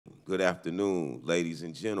Good afternoon, ladies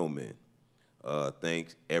and gentlemen.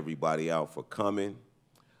 Thanks everybody out for coming.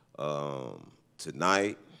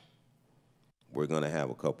 Tonight, we're gonna have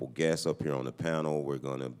a couple guests up here on the panel. We're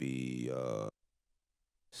gonna be,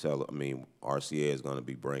 RCA is gonna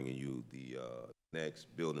be bringing you the next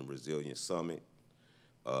Building Resilience Summit,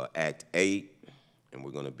 Act 8, and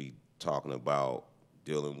we're gonna be talking about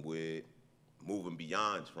dealing with moving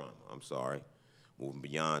beyond trauma, moving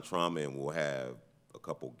beyond trauma, and we'll have a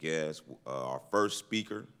couple guests. Our first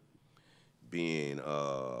speaker being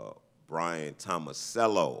Brian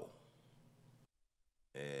Tomasello.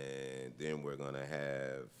 And then we're gonna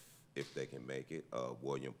have, if they can make it,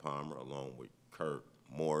 William Palmer along with Kurt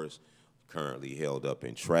Morris, currently held up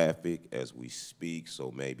in traffic as we speak,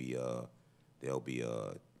 so maybe they'll be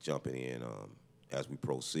jumping in as we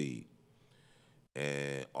proceed.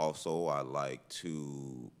 And also, I'd like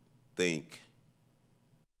to thank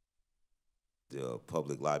the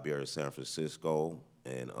Public Library of San Francisco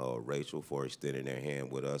and Rachel for extending their hand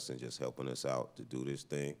with us and just helping us out to do this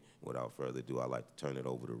thing. Without further ado, I'd like to turn it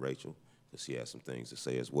over to Rachel because she has some things to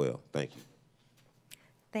say as well. Thank you.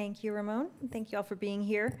 Thank you, Ramon. Thank you all for being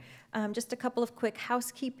here. Just a couple of quick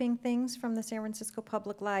housekeeping things from the San Francisco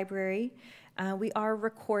Public Library. We are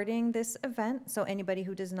recording this event, so anybody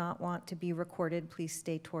who does not want to be recorded, please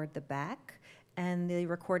stay toward the back. And the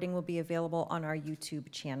recording will be available on our YouTube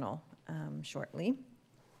channel shortly.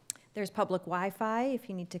 There's public Wi-Fi if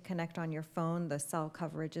you need to connect on your phone. The cell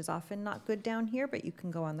coverage is often not good down here, but you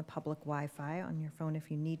can go on the public Wi-Fi on your phone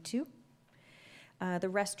if you need to. The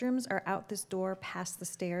restrooms are out this door, past the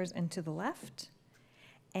stairs, and to the left.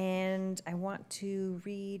 And I want to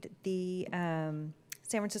read the San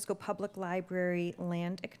Francisco Public Library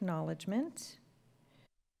land acknowledgement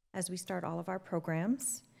as we start all of our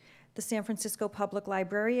programs. The San Francisco Public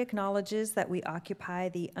Library acknowledges that we occupy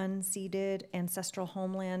the unceded ancestral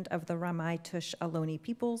homeland of the Ramaytush Ohlone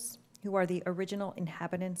peoples, who are the original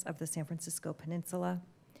inhabitants of the San Francisco Peninsula.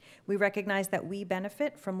 We recognize that we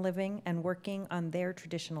benefit from living and working on their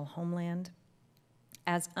traditional homeland.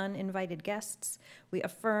 As uninvited guests, we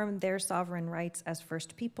affirm their sovereign rights as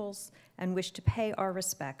First Peoples and wish to pay our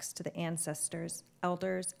respects to the ancestors,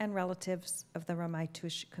 elders, and relatives of the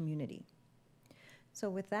Ramaytush community. So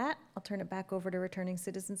with that, I'll turn it back over to Returning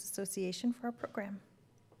Citizens Association for our program.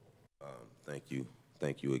 Thank you.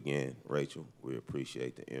 Thank you again, Rachel. We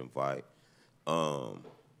appreciate the invite.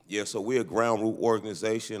 Yeah, so we're a ground root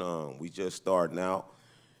organization. We just starting out.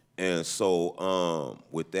 And so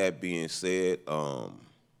with that being said,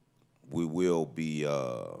 we will be,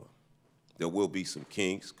 there will be some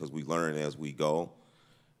kinks because we learn as we go.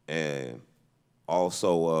 And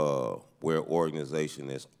also, we're an organization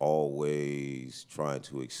that's always trying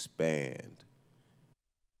to expand.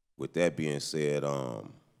 With that being said,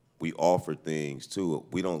 we offer things too.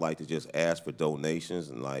 We don't like to just ask for donations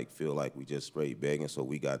and feel like we just straight begging, so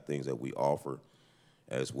we got things that we offer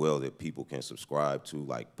as well that people can subscribe to,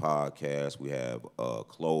 like podcasts. We have a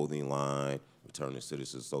clothing line, Returning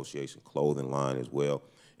Citizens Association clothing line as well.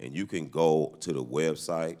 And you can go to the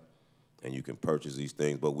website and you can purchase these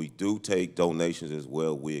things, but we do take donations as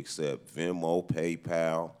well. We accept Venmo,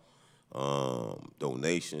 PayPal,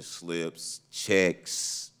 donation slips,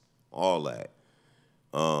 checks, all that.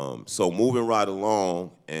 So moving right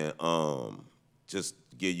along, and just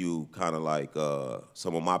give you kind of like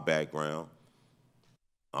some of my background.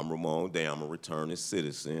 I'm Ramon Day. I'm a returning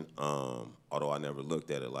citizen, although I never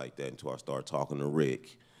looked at it like that until I started talking to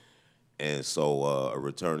Rick. And so a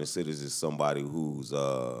returning citizen is somebody who's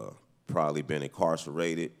probably been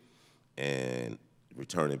incarcerated and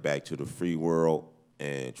returning back to the free world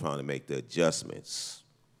and trying to make the adjustments,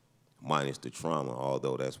 minus the trauma,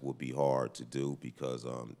 although that would be hard to do because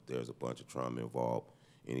there's a bunch of trauma involved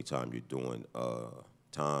anytime you're doing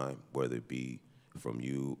time, whether it be from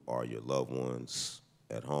you or your loved ones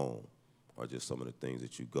at home or just some of the things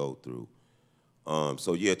that you go through.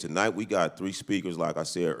 So yeah, tonight we got 3 speakers, like I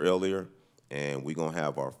said earlier, and we're gonna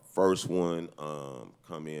have our first one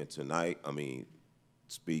come in tonight,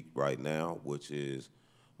 speak right now, which is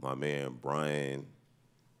my man, Brian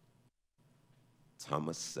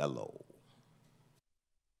Tomasello.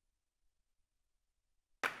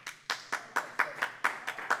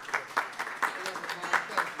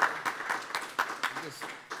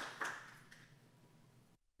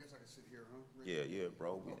 Yeah,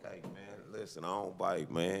 bro. Hey, man, listen, I don't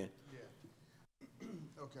bite, man. Yeah.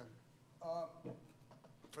 Okay.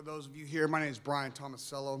 For those of you here, my name is Brian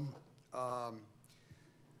Tomasello. I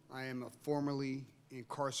am a formerly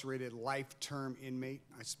incarcerated life-term inmate.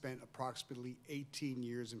 I spent approximately 18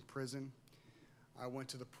 years in prison. I went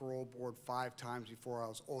to the parole board 5 times before I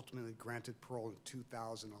was ultimately granted parole in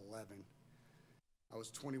 2011. I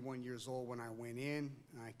was 21 years old when I went in,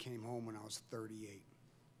 and I came home when I was 38.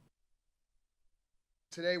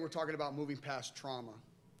 Today we're talking about moving past trauma.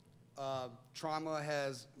 Trauma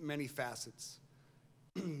has many facets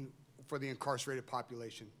for the incarcerated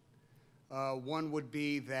population. One would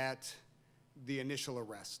be that the initial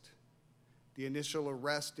arrest. The initial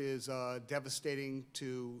arrest is devastating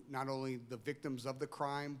to not only the victims of the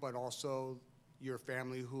crime, but also your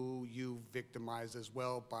family who you victimized as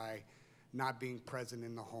well by not being present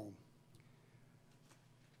in the home.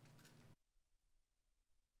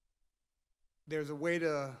 There's a way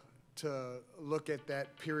to look at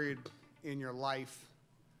that period in your life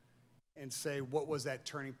and say, what was that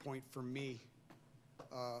turning point for me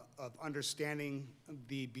of understanding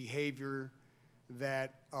the behavior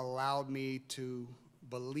that allowed me to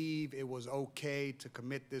believe it was okay to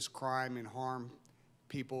commit this crime and harm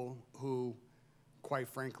people who, quite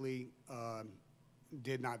frankly,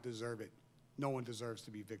 did not deserve it. No one deserves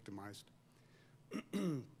to be victimized.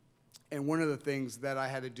 And one of the things that I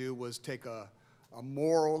had to do was take a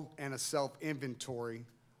moral and a self-inventory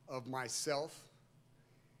of myself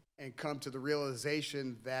and come to the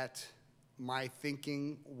realization that my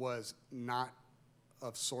thinking was not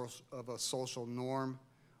of a social norm,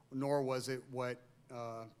 nor was it what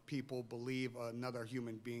people believe another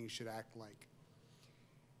human being should act like.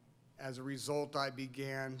 As a result, I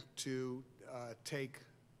began to take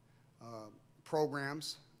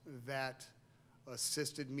programs that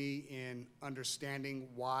assisted me in understanding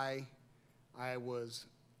why I was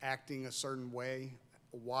acting a certain way,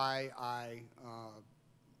 why I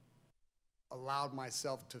allowed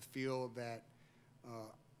myself to feel that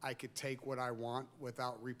I could take what I want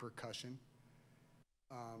without repercussion.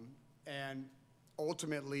 And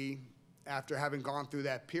ultimately, after having gone through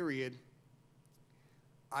that period,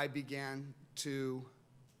 I began to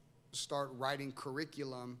start writing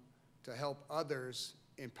curriculum to help others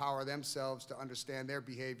empower themselves to understand their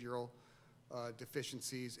behavioral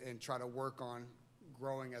deficiencies and try to work on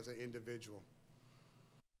growing as an individual.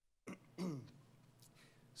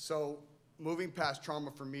 So moving past trauma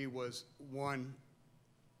for me was, 1,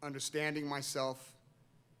 understanding myself,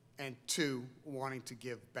 and 2, wanting to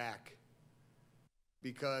give back.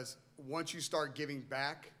 Because once you start giving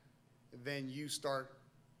back, then you start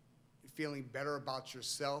feeling better about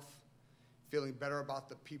yourself, feeling better about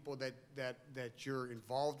the people that you're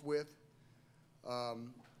involved with,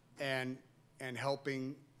 and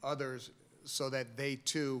helping others so that they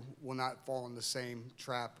too will not fall in the same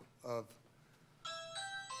trap of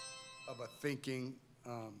a thinking,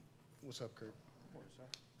 what's up, Kurt?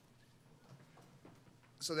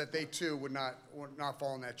 So that they too would not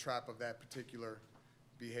fall in that trap of that particular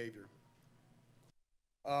behavior.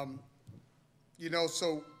 You know,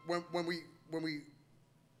 so when we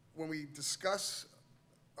discuss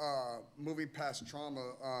moving past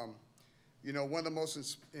trauma, you know, one of the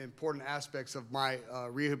most important aspects of my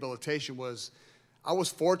rehabilitation was I was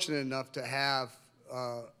fortunate enough to have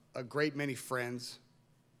a great many friends.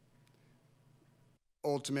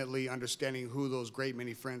 Ultimately, understanding who those great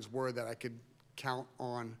many friends were that I could count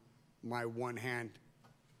on my one hand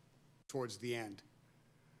towards the end.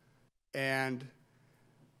 And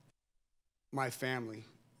my family,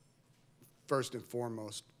 first and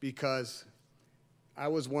foremost, because I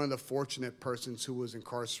was one of the fortunate persons who was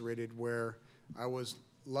incarcerated, where I was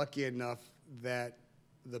lucky enough that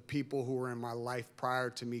the people who were in my life prior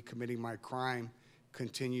to me committing my crime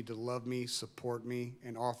continued to love me, support me,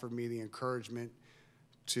 and offer me the encouragement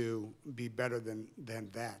to be better than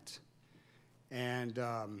that. And,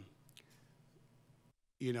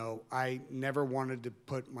 you know, I never wanted to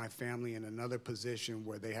put my family in another position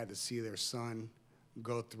where they had to see their son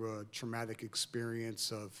go through a traumatic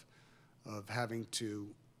experience of having to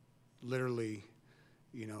literally,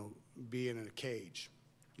 you know, be in a cage.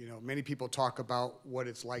 You know, many people talk about what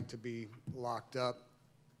it's like to be locked up,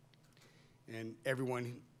 and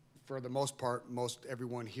everyone, for the most part,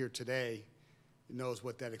 everyone here today knows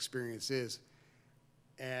what that experience is.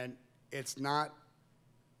 And it's not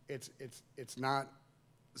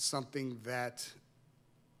something that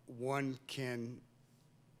one can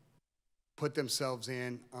put themselves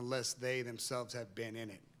in unless they themselves have been in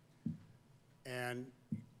it. And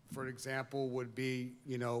for example would be,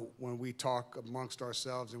 you know, when we talk amongst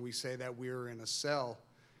ourselves and we say that we're in a cell,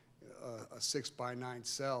 a 6x9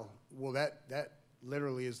 cell, well, that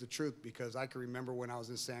literally is the truth, because I can remember when I was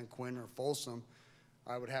in San Quentin or Folsom,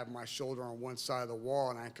 I would have my shoulder on one side of the wall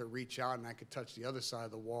and I could reach out and I could touch the other side of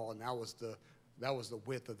the wall, and that was the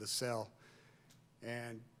width of the cell.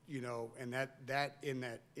 And you know, and that in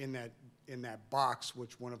in that box,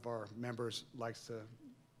 which one of our members likes to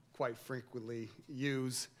quite frequently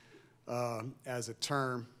use as a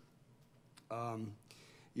term,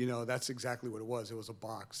 you know, that's exactly what it was. It was a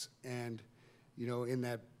box. And, you know, in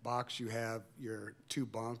that box you have your 2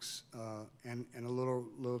 bunks and a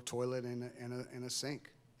little toilet and a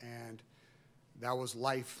sink. And that was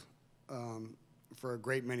life for a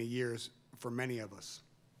great many years for many of us.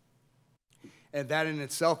 And that in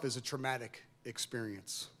itself is a traumatic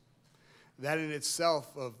experience. That in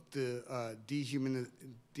itself of the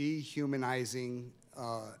dehumanizing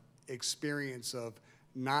experience of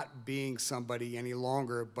not being somebody any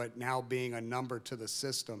longer, but now being a number to the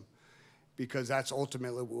system, because that's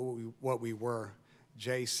ultimately what we were,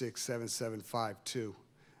 J67752.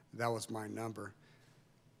 That was my number.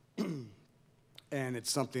 And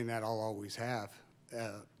it's something that I'll always have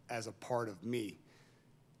as a part of me.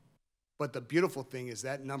 But the beautiful thing is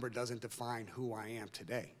that number doesn't define who I am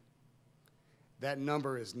today. That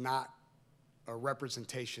number is not a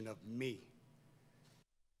representation of me.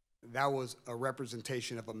 That was a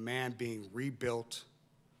representation of a man being rebuilt,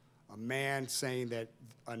 a man saying that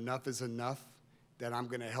enough is enough, that I'm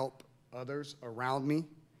going to help others around me,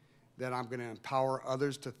 that I'm going to empower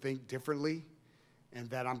others to think differently, and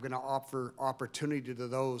that I'm going to offer opportunity to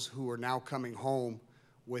those who are now coming home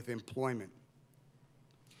with employment.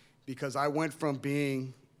 Because I went from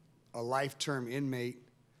being a life-term inmate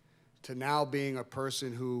to now being a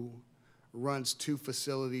person who runs 2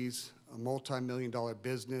 facilities, a multi-million-dollar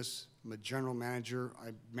business. I'm a general manager.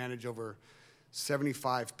 I manage over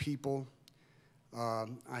 75 people.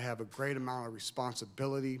 I have a great amount of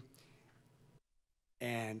responsibility.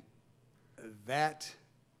 And that,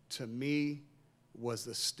 to me, was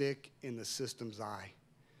the stick in the system's eye,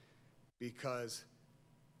 because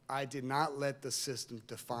I did not let the system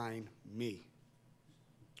define me.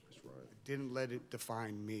 That's right. I didn't let it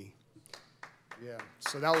define me. Yeah.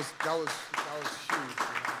 So that was huge.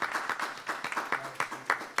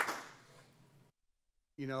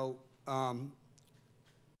 You know,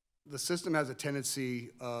 the system has a tendency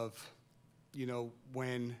of, you know,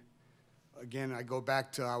 when, again, I go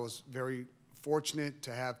back to I was very fortunate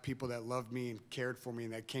to have people that loved me and cared for me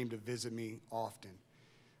and that came to visit me often.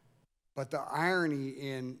 But the irony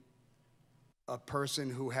in a person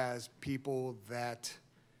who has people that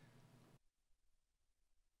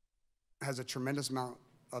has a tremendous amount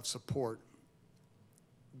of support,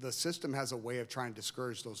 the system has a way of trying to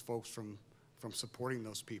discourage those folks from supporting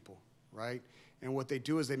those people, right? And what they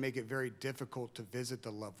do is they make it very difficult to visit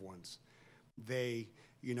the loved ones. They,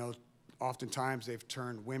 you know, oftentimes they've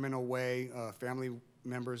turned women away, family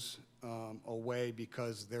members away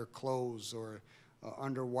because their clothes or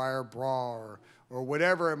underwire bra or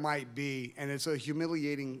whatever it might be, and it's a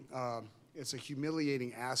humiliating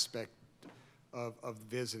aspect of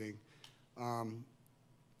visiting,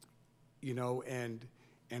 you know, and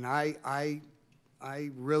I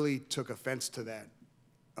really took offense to that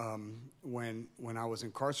when I was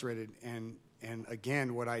incarcerated, and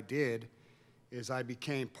again, what I did is I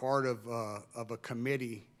became part of a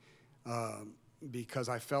committee because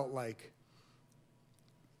I felt like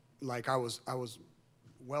I was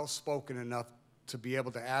well-spoken enough to be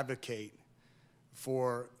able to advocate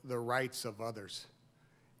for the rights of others.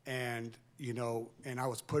 And, you know, and I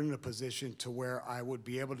was put in a position to where I would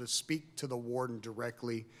be able to speak to the warden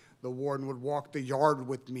directly. The warden would walk the yard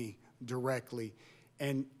with me directly.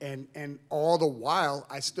 And all the while,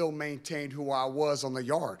 I still maintained who I was on the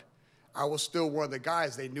yard. I was still one of the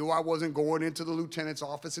guys. They knew I wasn't going into the lieutenant's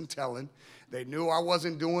office and telling. They knew I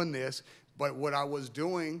wasn't doing this. But what I was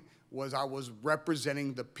doing was I was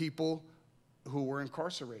representing the people who were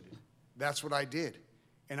incarcerated. That's what I did.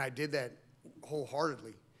 And I did that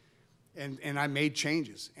wholeheartedly. And I made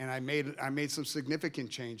changes. And I made some significant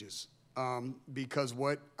changes because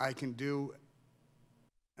what I can do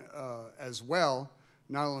as well,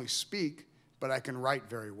 not only speak, but I can write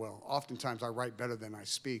very well. Oftentimes I write better than I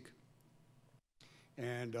speak.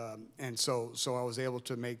 And so I was able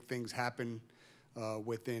to make things happen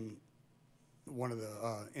within one of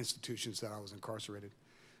the institutions that I was incarcerated.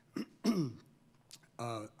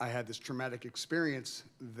 I had this traumatic experience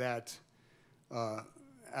that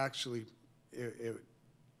actually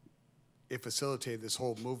it facilitated this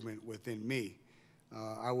whole movement within me.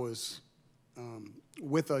 I was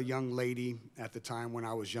with a young lady at the time when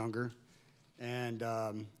I was younger, and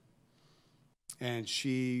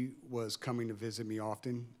she was coming to visit me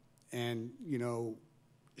often. And, you know,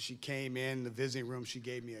 she came in the visiting room, she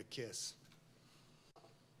gave me a kiss.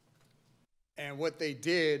 And what they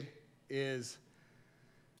did is,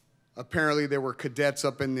 apparently there were cadets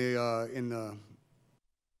up in the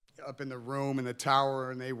up in the room in the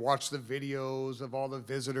tower, and they watch the videos of all the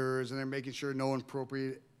visitors, and they're making sure no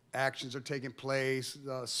inappropriate actions are taking place,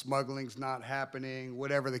 smuggling's not happening,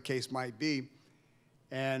 whatever the case might be.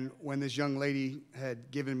 And when this young lady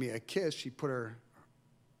had given me a kiss, she put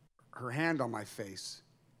her hand on my face,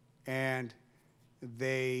 and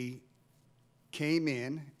they came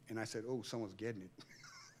in, and I said, "Oh, someone's getting it."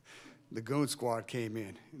 The goon squad came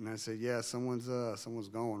in, and I said, "Yeah, someone's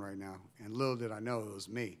going right now." And little did I know it was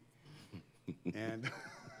me. And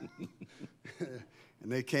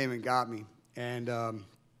and they came and got me. And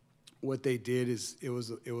what they did is it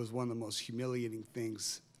was one of the most humiliating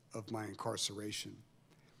things of my incarceration.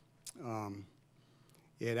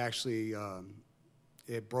 It actually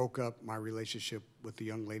it broke up my relationship with the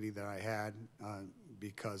young lady that I had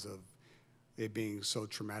because of it being so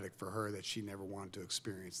traumatic for her that she never wanted to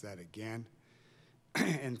experience that again.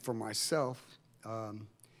 And for myself,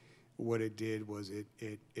 what it did was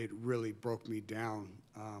it really broke me down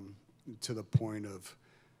to the point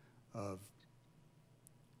of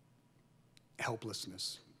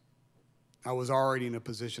helplessness. I was already in a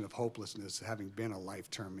position of hopelessness, having been a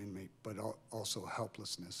life-term inmate, but also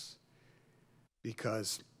helplessness.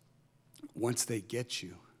 Because once they get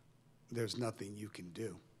you, there's nothing you can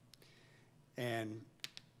do. And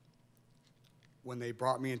when they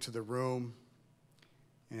brought me into the room,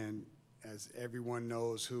 and as everyone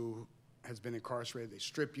knows who has been incarcerated, they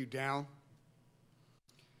strip you down.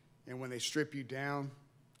 And when they strip you down,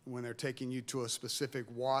 when they're taking you to a specific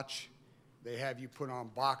watch, they have you put on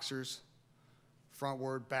boxers,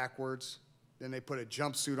 frontward, backwards. Then they put a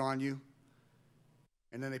jumpsuit on you.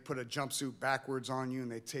 And then they put a jumpsuit backwards on you,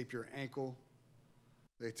 and they tape your ankle.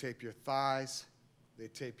 They tape your thighs. They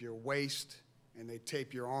tape your waist, and they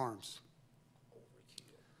tape your arms.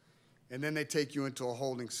 And then they take you into a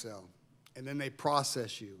holding cell. And then they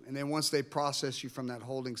process you. And then once they process you from that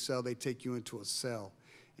holding cell, they take you into a cell.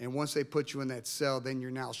 And once they put you in that cell, then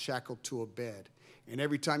you're now shackled to a bed. And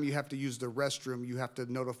every time you have to use the restroom, you have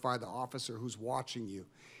to notify the officer who's watching you.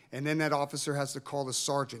 And then that officer has to call the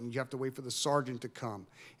sergeant, and you have to wait for the sergeant to come.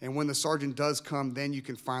 And when the sergeant does come, then you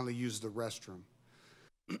can finally use the restroom.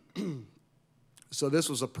 So this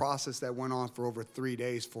was a process that went on for over 3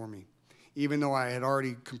 days for me. Even though I had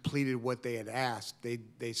already completed what they had asked,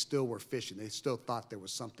 they still were fishing. They still thought there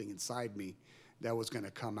was something inside me that was going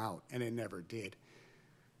to come out, and it never did.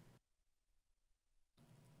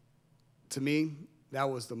 To me, that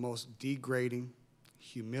was the most degrading,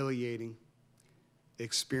 humiliating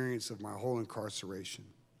experience of my whole incarceration.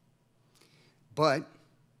 But,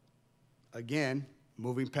 again,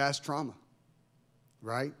 moving past trauma,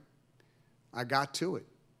 right? I got to it.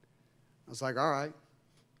 I was like, all right,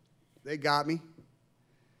 they got me.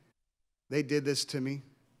 They did this to me.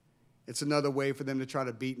 It's another way for them to try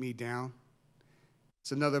to beat me down.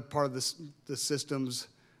 It's another part of the system's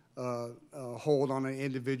hold on an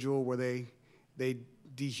individual where they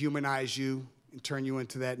dehumanize you and turn you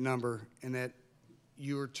into that number, and that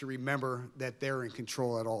you are to remember that they're in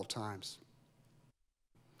control at all times.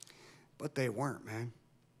 But they weren't, man.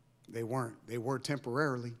 They weren't. They were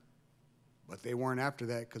temporarily, but they weren't after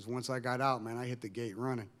that, because once I got out, man, I hit the gate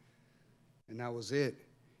running, and that was it.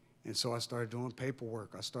 And so I started doing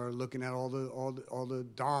paperwork. I started looking at all the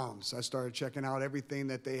DOMs. I started checking out everything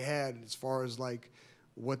that they had as far as like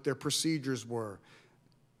what their procedures were.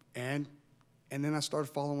 And then I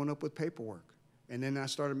started following up with paperwork. And then I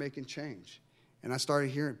started making change. And I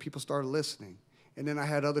started hearing, people started listening. And then I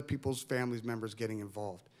had other people's family members getting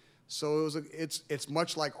involved. So it's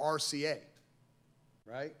much like RCA,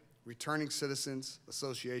 right? Returning Citizens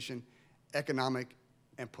Association, economic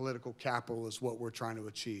and political capital is what we're trying to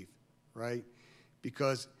achieve, right?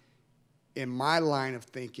 Because in my line of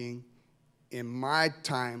thinking, in my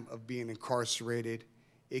time of being incarcerated,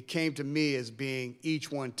 it came to me as being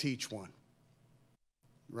each one teach one,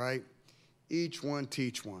 right? Each one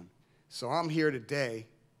teach one. So I'm here today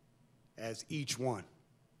as each one.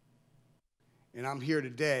 And I'm here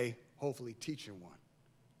today, hopefully teaching one,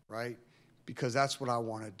 right? Because that's what I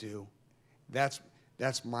want to do. That's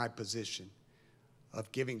my position of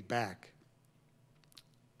giving back.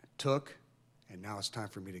 I took, and now it's time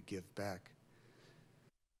for me to give back.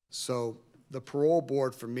 So the parole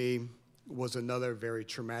board for me was another very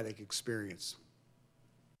traumatic experience.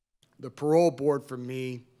 The parole board for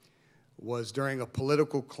me was during a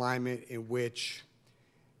political climate in which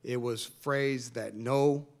it was phrased that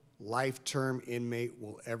no life-term inmate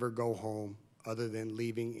will ever go home other than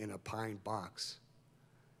leaving in a pine box.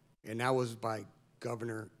 And that was by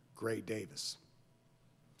Governor Gray Davis.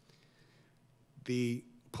 The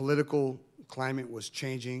political climate was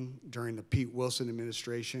changing during the Pete Wilson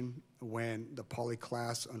administration. when the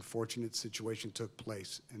poly-class unfortunate situation took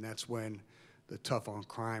place. And that's when the tough on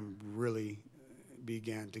crime really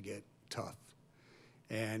began to get tough.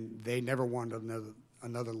 And they never wanted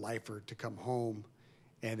another lifer to come home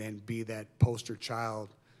and then be that poster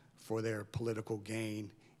child for their political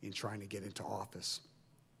gain in trying to get into office.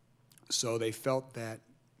 So they felt that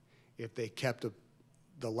if they kept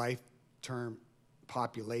the life-term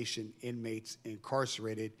population inmates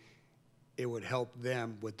incarcerated, it would help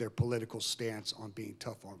them with their political stance on being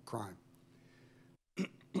tough on crime. Get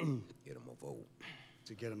them a vote.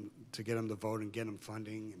 To get them to vote and get them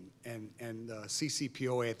funding. And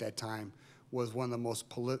CCPOA at that time was one of the most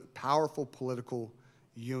powerful political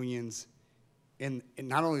unions in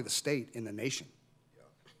not only the state, in the nation.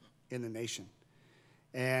 Yeah. In the nation.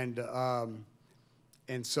 And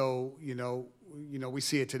so, we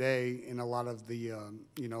see it today in a lot of the,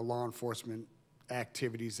 law enforcement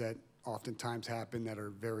activities that oftentimes happen that are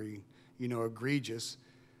very, egregious.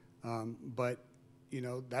 But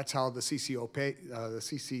that's how the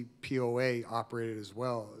CCPOA operated as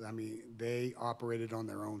well. I mean, they operated on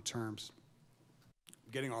their own terms.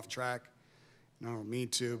 Getting off track, and I don't mean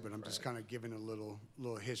to, but I'm just kind of giving a little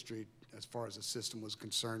history as far as the system was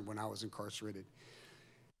concerned when I was incarcerated.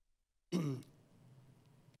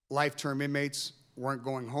 Life-term inmates weren't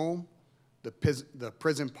going home. The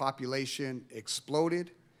prison population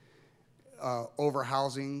exploded.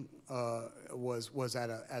 Overhousing was at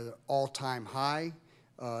an all-time high.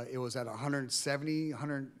 It was at 170,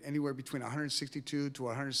 anywhere between 162 to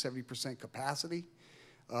 170% capacity.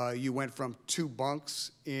 You went from 2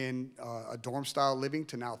 bunks in a dorm-style living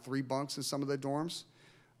to now 3 bunks in some of the dorms.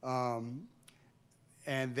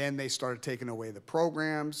 And then they started taking away the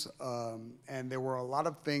programs, and there were a lot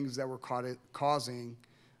of things that were causing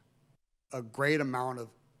a great amount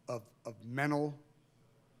of mental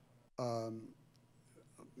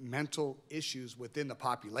issues within the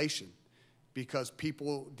population, because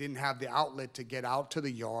people didn't have the outlet to get out to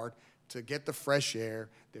the yard to get the fresh air.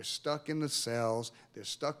 They're stuck in the cells. They're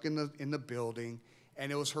stuck in the building,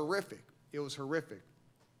 and it was horrific. It was horrific.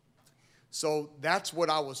 So that's what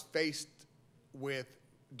I was faced with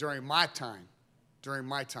during my time.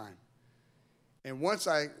 And once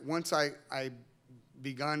I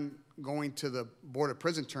begun going to the Board of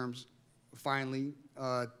Prison Terms, finally,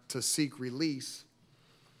 to seek release,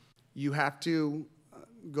 you have to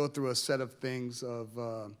go through a set of things of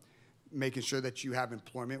making sure that you have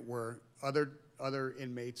employment, where other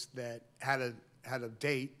inmates that had a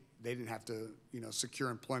date, they didn't have to secure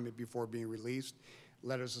employment before being released.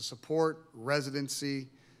 Letters of support, residency,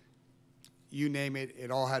 you name it, it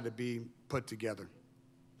all had to be put together.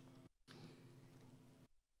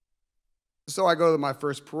 So I go to my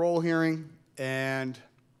first parole hearing, and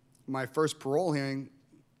my first parole hearing,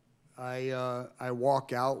 I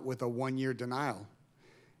walk out with a 1-year denial.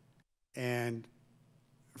 And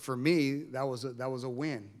for me, that was a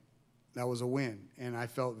win. That was a win. And I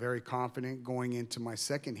felt very confident going into my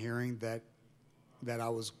second hearing that I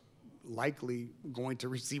was likely going to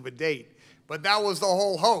receive a date. But that was the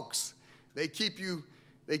whole hoax. They keep you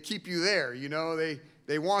there,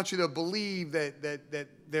 They want you to believe that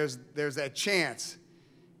there's that chance,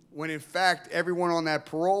 when in fact everyone on that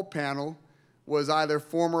parole panel was either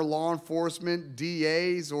former law enforcement,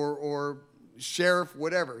 DAs, or sheriff,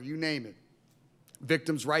 whatever, you name it,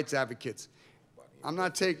 victims' rights advocates. I'm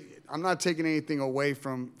not taking anything away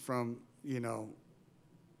from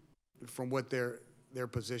what their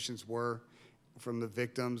positions were from the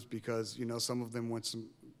victims, because some of them went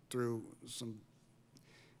through some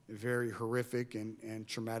very horrific and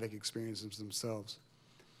traumatic experiences themselves.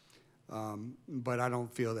 But I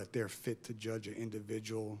don't feel that they're fit to judge an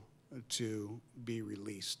individual to be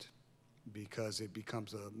released, because it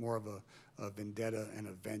becomes more of a vendetta and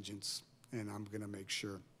a vengeance, and I'm going to make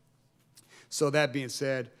sure. So that being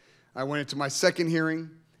said, I went into my second hearing,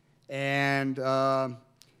 and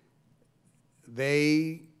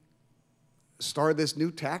they started this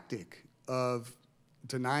new tactic of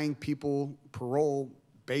denying people parole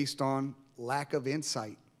based on lack of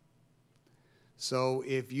insight. So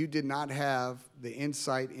if you did not have the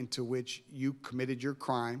insight into which you committed your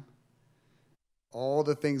crime, all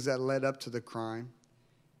the things that led up to the crime,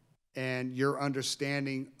 and your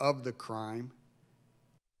understanding of the crime,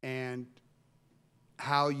 and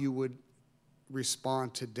how you would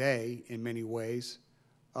respond today in many ways,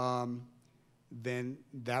 then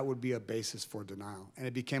that would be a basis for denial. And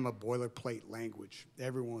it became a boilerplate language.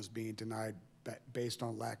 Everyone was being denied based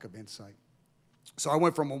on lack of insight. So I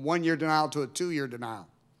went from a 1-year denial to a 2-year denial.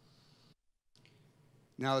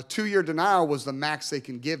 Now, the 2-year denial was the max they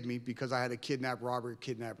can give me, because I had a kidnap, robbery,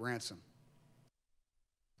 kidnap, ransom.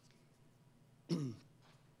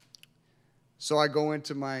 So I go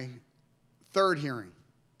into my third hearing.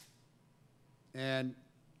 And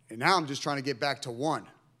now I'm just trying to get back to one.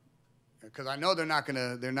 Because I know they're not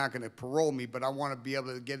gonna parole me, but I want to be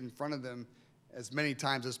able to get in front of them as many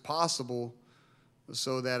times as possible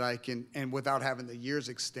so that I can, and without having the years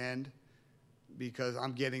extend, because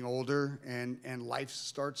I'm getting older and life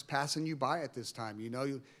starts passing you by at this time. You know,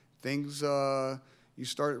 you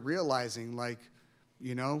start realizing, like,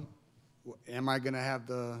 you know, am I going to have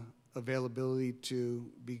the availability to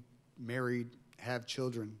be married, have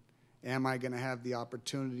children? Am I going to have the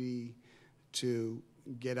opportunity to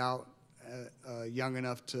get out young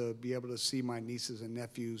enough to be able to see my nieces and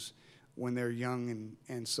nephews when they're young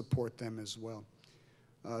and support them as well?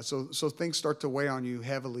 So things start to weigh on you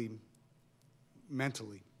heavily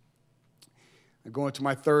mentally. I go into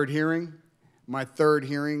my third hearing. My third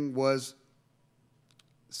hearing was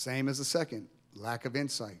same as the second, lack of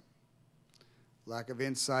insight. Lack of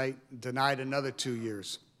insight, denied another 2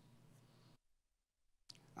 years.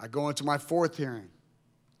 I go into my fourth hearing.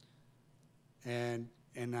 And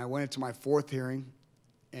I went into my fourth hearing,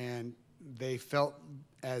 and they felt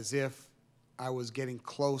as if I was getting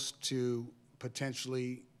close to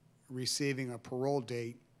potentially receiving a parole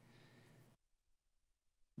date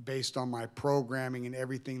based on my programming and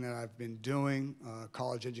everything that I've been doing,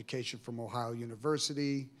 college education from Ohio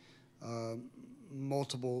University,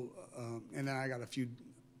 multiple, and then I got a few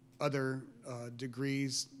other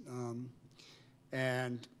degrees.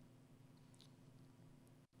 And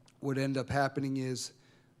what ended up happening is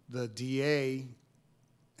the DA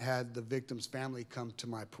had the victim's family come to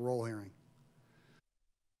my parole hearing.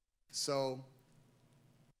 So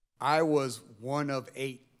I was one of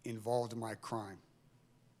 8 involved in my crime.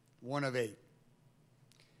 One of 8.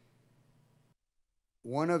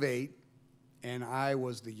 One of 8, and I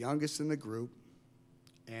was the youngest in the group,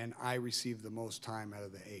 and I received the most time out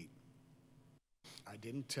of the 8. I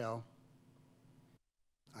didn't tell.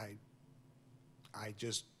 I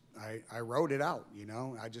wrote it out, you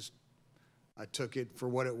know. I took it for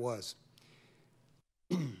what it was.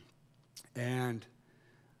 And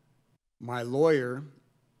my lawyer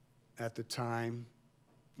at the time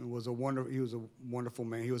was he was a wonderful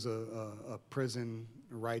man. He was a prison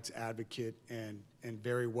rights advocate and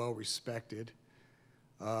very well respected.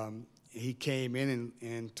 He came in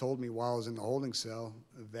and told me while I was in the holding cell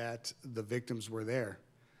that the victims were there.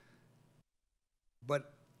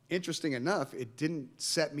 But interesting enough, it didn't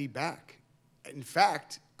set me back. In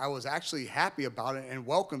fact, I was actually happy about it and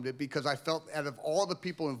welcomed it because I felt out of all the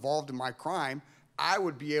people involved in my crime, I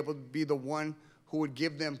would be able to be the one who would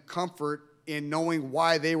give them comfort in knowing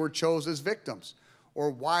why they were chosen as victims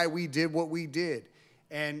or why we did what we did,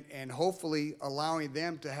 and hopefully allowing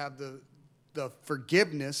them to have the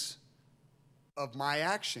forgiveness of my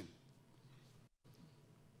action.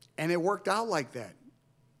 And it worked out like that.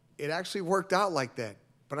 It actually worked out like that,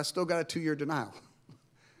 but I still got a 2-year denial.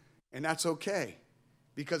 And that's okay,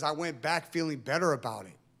 because I went back feeling better about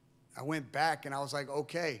it. I went back and I was like,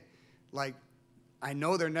 okay, like, I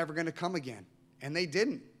know they're never going to come again. And they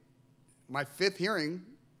didn't. My 5th hearing,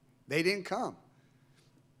 they didn't come.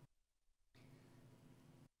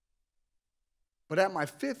 But at my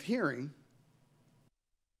 5th hearing,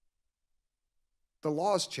 the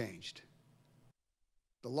laws changed.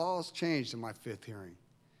 The laws changed in my 5th hearing.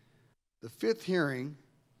 The 5th hearing,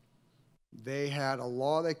 they had a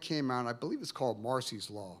law that came out, I believe it's called Marcy's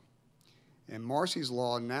Law. And Marcy's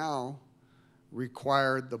Law now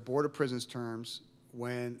required the Board of Prisons terms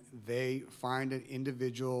when they find an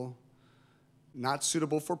individual not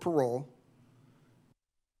suitable for parole,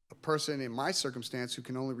 a person in my circumstance who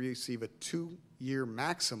can only receive a 2-year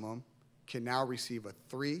maximum can now receive a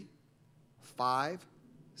 3, 5,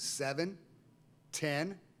 7,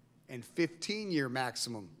 10, and 15-year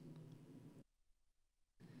maximum.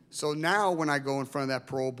 So now when I go in front of that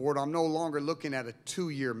parole board, I'm no longer looking at a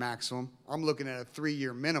 2-year maximum. I'm looking at a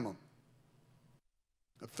 3-year minimum.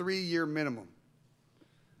 A 3-year minimum.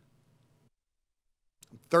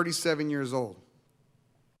 I'm 37 years old.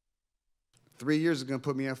 3 years is going to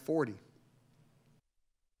put me at 40.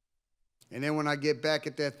 And then when I get back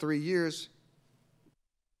at that 3 years,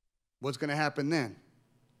 what's going to happen then?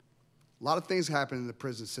 A lot of things happen in the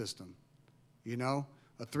prison system. You know,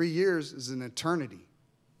 3 years is an eternity.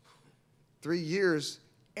 3 years,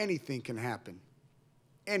 anything can happen.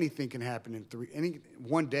 Anything can happen in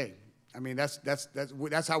one day. I mean,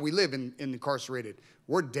 that's how we live in incarcerated.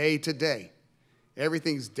 We're day to day.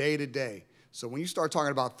 Everything's day to day. So when you start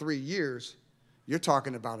talking about 3 years, you're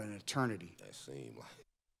talking about an eternity. That seemed like.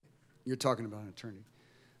 You're talking about an eternity.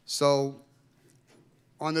 So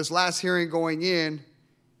on this last hearing going in,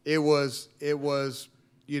 It was,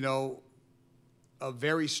 you know, a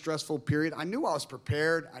very stressful period. I knew I was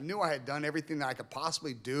prepared. I knew I had done everything that I could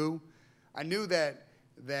possibly do. I knew that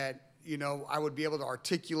you know, I would be able to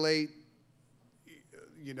articulate,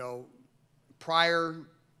 you know, prior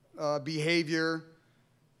behavior,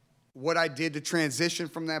 what I did to transition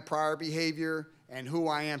from that prior behavior, and who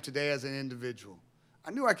I am today as an individual.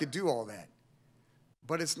 I knew I could do all that.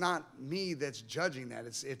 But it's not me that's judging that.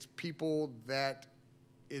 It's people that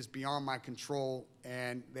is beyond my control,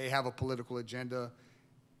 and they have a political agenda.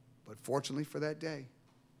 But fortunately for that day,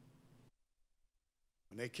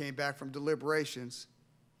 when they came back from deliberations,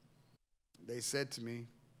 they said to me,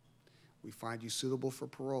 "We find you suitable for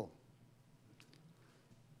parole."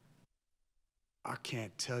 I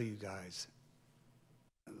can't tell you guys,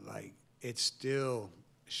 like, it still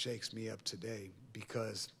shakes me up today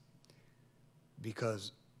because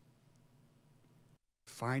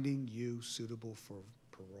finding you suitable for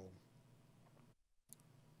parole,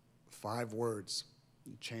 5 words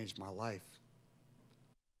changed my life.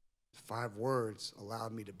 5 words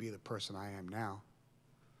allowed me to be the person I am now.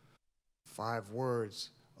 5 words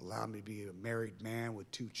allowed me to be a married man with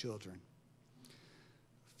 2 children.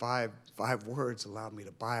 5 words allowed me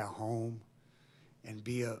to buy a home and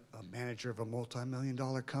be a manager of a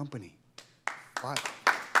multi-million-dollar company. 5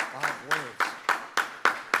 words.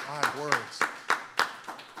 5 words.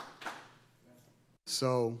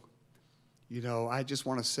 So, you know, I just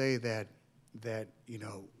want to say that, you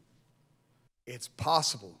know, it's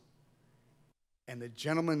possible. And the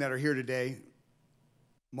gentlemen that are here today,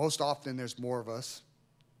 most often there's more of us,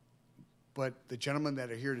 but the gentlemen that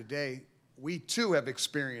are here today, we too have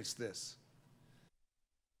experienced this.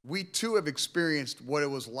 We too have experienced what it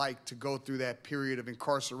was like to go through that period of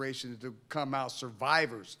incarceration to come out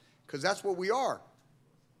survivors, because that's what we are.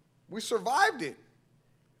 We survived it.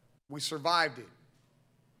 We survived it.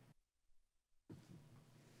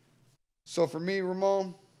 So for me,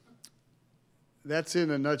 Ramon, that's in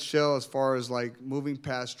a nutshell as far as like moving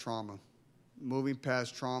past trauma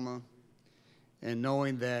and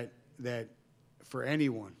knowing that for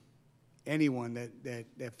anyone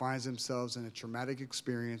that finds themselves in a traumatic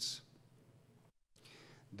experience,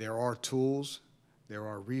 there are tools, there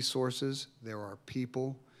are resources, there are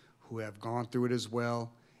people who have gone through it as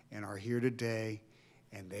well and are here today,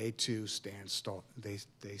 and they too stand tall. They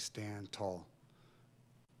stand tall.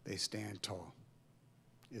 They stand tall.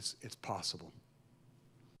 It's possible.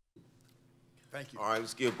 Thank you. All right,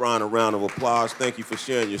 let's give Brian a round of applause. Thank you for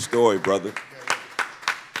sharing your story, brother.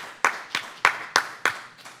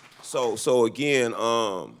 So again,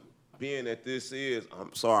 being that this is,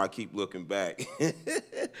 I'm sorry I keep looking back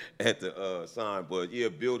at the sign, but yeah,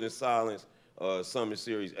 Building Silence, Summit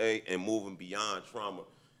Series A, and moving beyond trauma.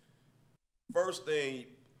 First thing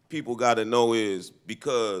people got to know is,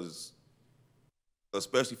 because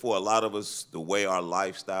especially for a lot of us, the way our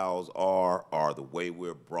lifestyles are the way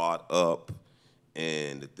we're brought up,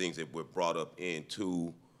 and the things that we're brought up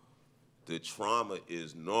into, the trauma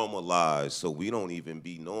is normalized, so we don't even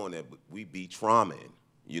be knowing that we be traumaing,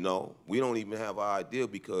 you know? We don't even have an idea,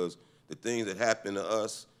 because the things that happen to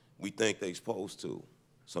us, we think they're supposed to,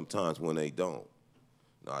 sometimes when they don't.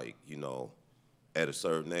 Like, you know, at a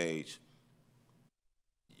certain age,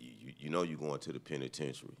 you know you're going to the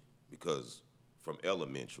penitentiary, because from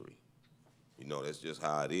elementary, you know, that's just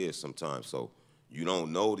how it is sometimes. So you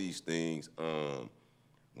don't know these things.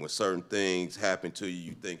 When certain things happen to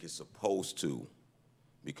you, you think it's supposed to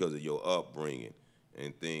because of your upbringing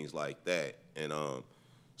and things like that. And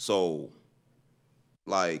so,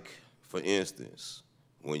 like, for instance,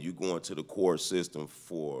 when you go into the court system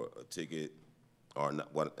for a ticket, or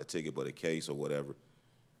not what a ticket, but a case or whatever,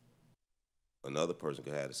 another person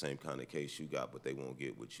could have the same kind of case you got, but they won't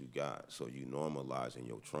get what you got. So you normalizing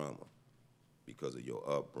your trauma because of your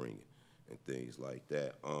upbringing and things like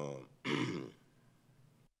that.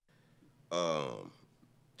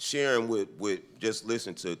 Sharing with just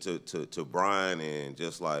listen to Brian, and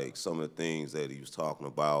just like some of the things that he was talking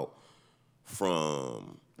about,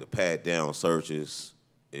 from the pat down searches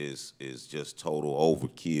is just total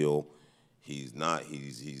overkill. He's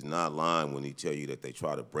not lying when he tell you that they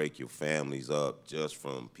try to break your families up just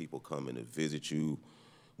from people coming to visit you,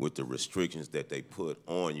 with the restrictions that they put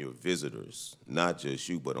on your visitors, not just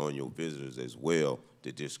you, but on your visitors as well,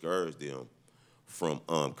 to discourage them from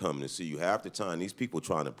coming to see you. Half the time, these people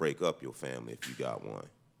trying to break up your family if you got one.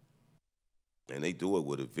 And they do it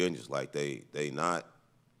with a vengeance. Like, they not,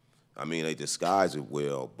 I mean, they disguise it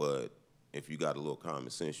well, but if you got a little common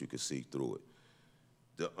sense, you can see through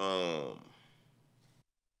it.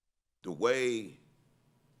 The way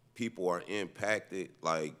people are impacted,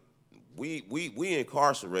 like we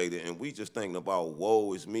incarcerated, and we just thinking about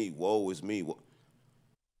woe is me, woe is me.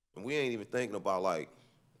 And we ain't even thinking about, like,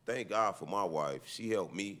 thank God for my wife. She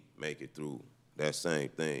helped me make it through that same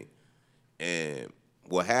thing. And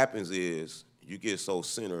what happens is you get so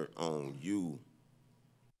centered on you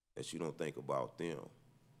that you don't think about them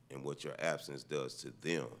and what your absence does to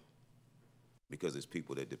them, because it's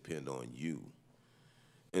people that depend on you.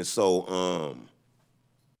 And so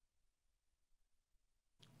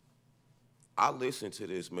I listen to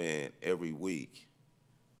this man every week,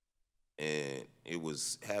 and it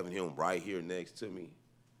was having him right here next to me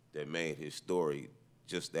that made his story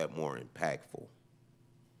just that more impactful.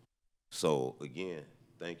 So again,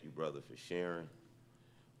 thank you, brother, for sharing.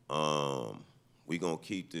 We're going to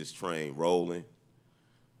keep this train rolling.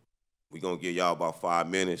 We're going to give y'all about 5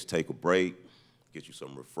 minutes, take a break, get you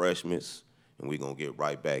some refreshments, and we're going to get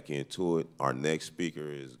right back into it. Our next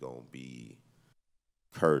speaker is going to be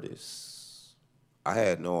Curtis. I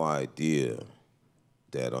had no idea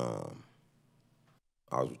that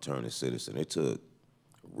I was returning citizen. It took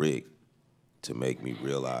Rick to make me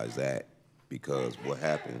realize that, because what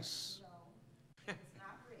happens,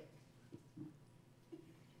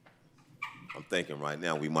 I'm thinking right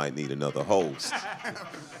now we might need another host.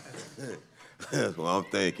 That's what I'm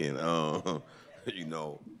thinking, you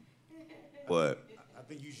know, but. I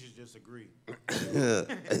think you should just agree.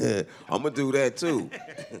 I'm gonna do that too.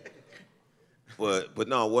 But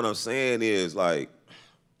no, what I'm saying is, like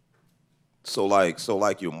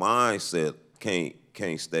your mindset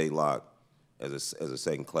can't stay locked as a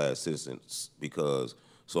second class citizen, because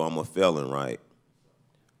so I'm a felon, right?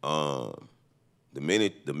 The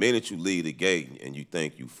minute you leave the gate and you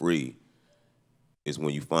think you free is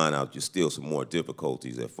when you find out you're still some more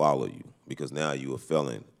difficulties that follow you, because now you're a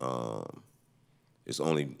felon. It's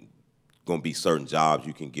only gonna be certain jobs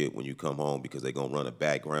you can get when you come home, because they're gonna run a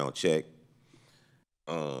background check.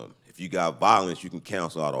 If you got violence, you can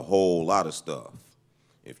cancel out a whole lot of stuff.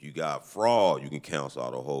 If you got fraud, you can cancel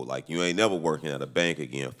out a whole, like, you ain't never working at a bank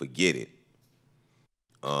again, forget it.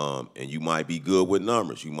 And you might be good with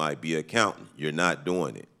numbers, you might be an accountant, you're not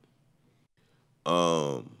doing it.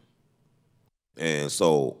 And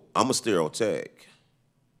so I'm a stereotech.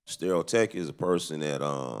 Stereotech is a person that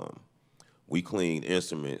we clean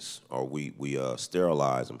instruments, or we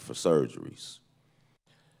sterilize them for surgeries.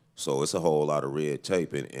 So it's a whole lot of red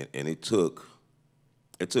tape, and it took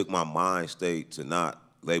my mind state to not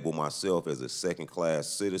label myself as a second-class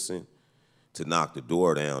citizen, to knock the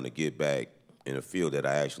door down to get back in a field that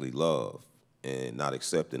I actually love, and not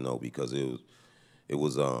accepting no, because it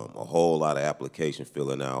was a whole lot of application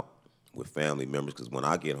filling out with family members, because when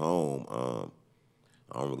I get home,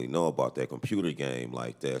 I don't really know about that computer game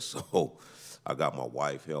like that, so I got my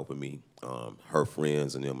wife helping me, her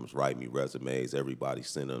friends and them was writing me resumes, everybody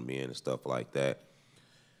sending them in and stuff like that.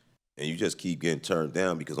 And you just keep getting turned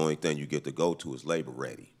down, because the only thing you get to go to is labor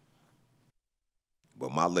ready.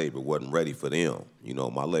 But my labor wasn't ready for them. You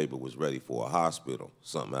know, my labor was ready for a hospital,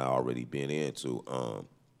 something I already been into.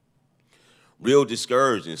 Real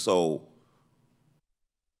discouraging. So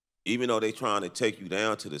even though they trying to take you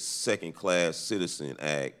down to the second-class citizen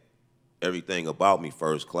act, everything about me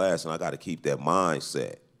first class, and I got to keep that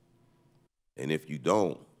mindset. And if you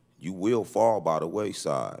don't, you will fall by the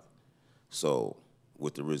wayside. So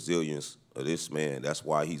with the resilience of this man, that's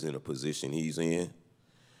why he's in a position he's in.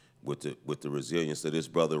 With the resilience of this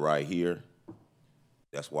brother right here,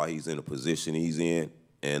 that's why he's in the position he's in.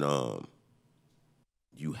 And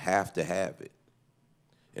you have to have it.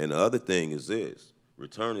 And the other thing is this: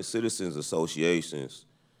 returning citizens associations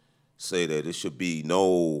say that there should be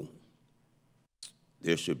no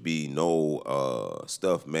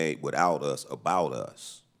stuff made without us, about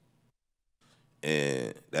us.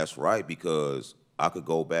 And that's right, because I could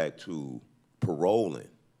go back to paroling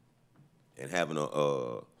and having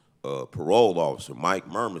a parole officer, Mike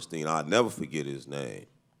Mermerstein. I'll never forget his name,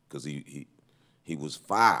 because he was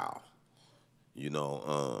foul. You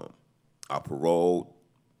know, I paroled.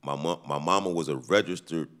 My mama was a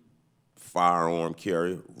registered firearm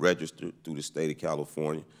carrier, registered through the state of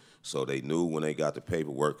California. So they knew when they got the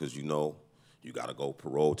paperwork, because you know, you got to go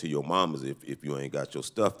parole to your mamas if you ain't got your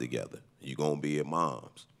stuff together. You're going to be at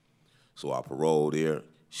mom's. So I paroled there.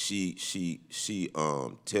 She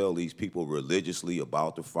tell these people religiously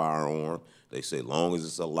about the firearm. They say, long as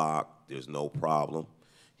it's a lock, there's no problem.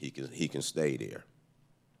 He can stay there.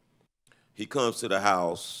 He comes to the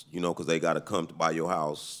house, you know, because they got to come by your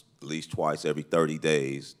house at least twice every 30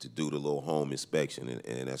 days to do the little home inspection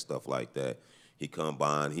and that stuff like that. He come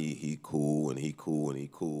by and he cool and he cool and he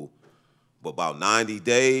cool. But about 90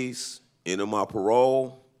 days into my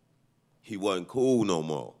parole, he wasn't cool no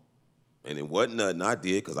more. And it wasn't nothing I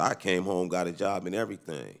did because I came home, got a job and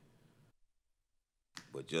everything.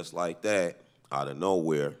 But just like that, out of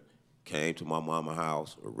nowhere, came to my mama's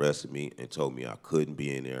house, arrested me, and told me I couldn't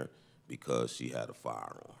be in there because she had a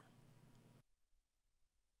firearm.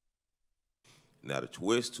 Now the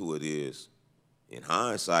twist to it is, in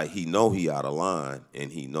hindsight, he know he out of line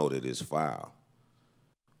and he know that it's foul.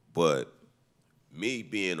 But me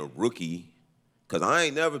being a rookie, because I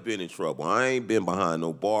ain't never been in trouble. I ain't been behind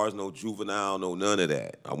no bars, no juvenile, no none of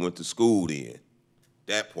that. I went to school then,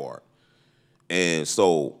 that part. And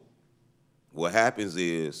so what happens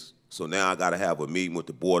is, so now I got to have a meeting with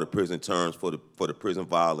the Board of Prison Terms for the prison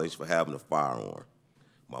violation for having a firearm.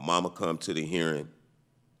 My mama come to the hearing.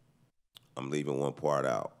 I'm leaving one part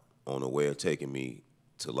out, on the way of taking me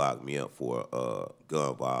to lock me up for a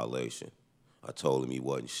gun violation. I told him he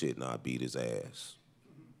wasn't shit and I beat his ass.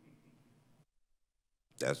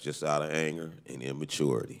 That's just out of anger and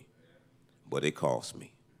immaturity, but it cost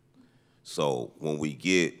me. So when we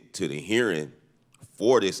get to the hearing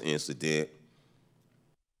for this incident,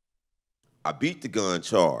 I beat the gun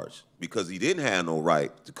charge because he didn't have no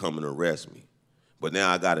right to come and arrest me. But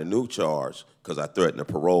now I got a new charge because I threatened a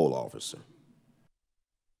parole officer.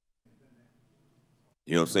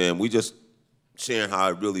 You know what I'm saying? We just sharing how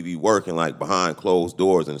it really be working, like behind closed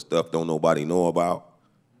doors and stuff don't nobody know about.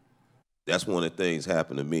 That's one of the things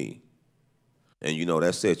happened to me. And you know,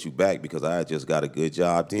 that set you back because I had just got a good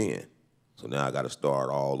job then. So now I got to start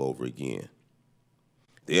all over again.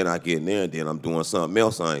 Then I get in there and then I'm doing something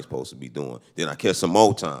else I ain't supposed to be doing. Then I catch some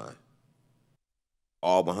more time.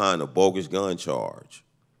 All behind a bogus gun charge.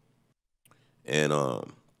 And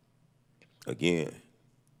again,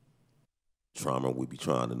 trauma we be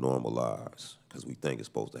trying to normalize because we think it's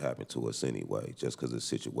supposed to happen to us anyway, just because of the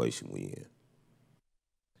situation we in.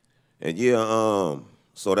 And yeah,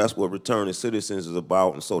 so that's what Returning Citizens is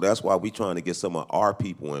about, and so that's why we trying to get some of our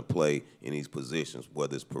people in play in these positions,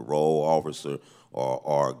 whether it's parole officer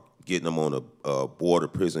or getting them on a Board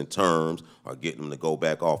of Prison Terms or getting them to go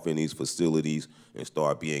back off in these facilities and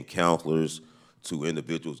start being counselors to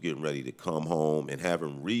individuals getting ready to come home and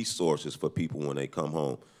having resources for people when they come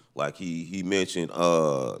home. Like he mentioned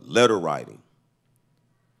letter writing.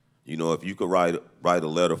 You know, if you could write a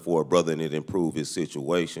letter for a brother and it improve his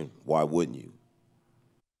situation, why wouldn't you?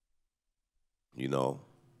 You know,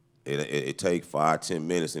 it take 5-10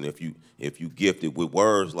 minutes, and if you gifted with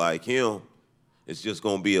words like him, it's just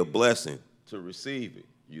gonna be a blessing to receive it.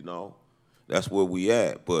 You know, that's where we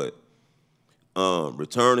at. But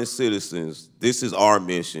Returning Citizens, this is our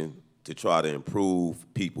mission to try to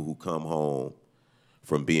improve people who come home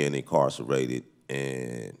from being incarcerated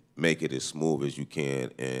and make it as smooth as you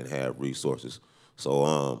can and have resources.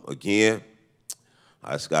 So again,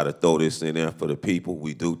 I just got to throw this in there for the people.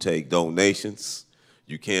 We do take donations.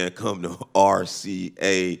 You can come to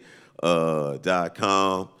rca.com.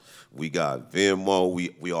 We got Venmo.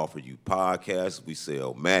 We offer you podcasts. We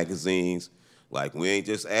sell magazines. Like, we ain't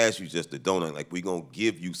just ask you just to donate. Like, we going to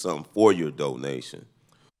give you something for your donation.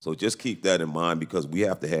 So just keep that in mind because we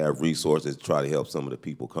have to have resources to try to help some of the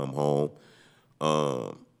people come home.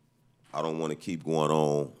 I don't want to keep going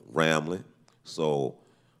on rambling, so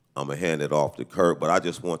I'm going to hand it off to Kurt. But I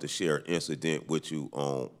just want to share an incident with you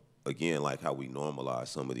on, again, like how we normalize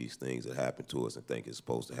some of these things that happen to us and think it's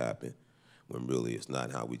supposed to happen when really it's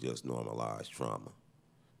not, how we just normalize trauma.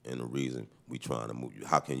 And the reason we trying to move,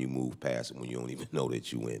 how can you move past it when you don't even know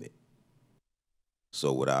that you in it?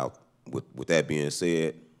 So with that being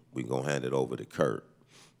said, we're going to hand it over to Kurt.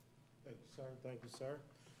 Thank you, sir. Thank you, sir.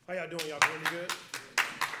 How y'all doing? Y'all doing good?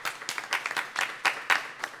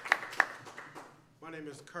 My name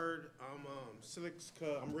is Kurt.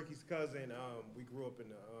 I'm Ricky's cousin. We grew up in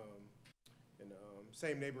the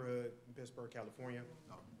same neighborhood in Pittsburgh, California.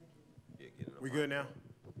 We good now?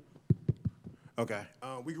 Okay.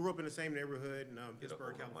 We grew up in the same neighborhood in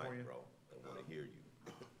Pittsburgh, California. Mic, bro. I want to hear you.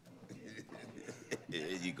 There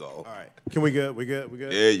you go. All right. Can we good? We good? We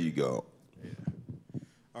good? There you go. Yeah.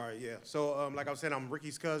 All right, yeah. So like I was saying, I'm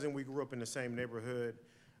Ricky's cousin. We grew up in the same neighborhood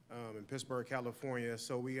in Pittsburgh, California.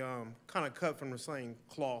 So we kind of cut from the same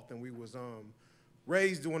cloth, and we was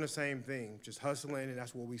raised doing the same thing, just hustling, and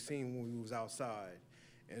that's what we seen when we was outside.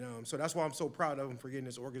 And so that's why I'm so proud of him for getting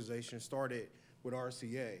this organization started with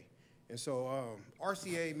RCA. And so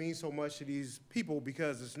RCA means so much to these people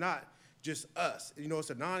because it's not just us. You know, it's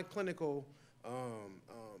a non-clinical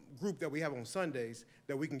group that we have on Sundays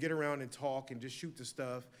that we can get around and talk and just shoot the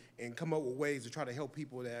stuff and come up with ways to try to help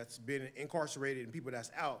people that's been incarcerated and people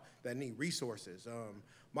that's out that need resources.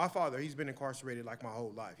 My father, he's been incarcerated like my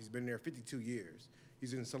whole life. He's been there 52 years.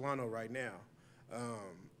 He's in Solano right now. A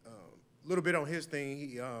little bit on his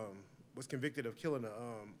thing, was convicted of killing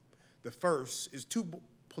the first, is two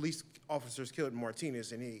police officers killed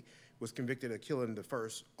Martinez, and he was convicted of killing the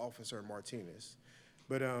first officer, Martinez.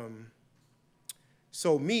 But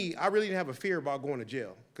so me, I really didn't have a fear about going to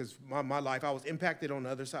jail, because my life, I was impacted on the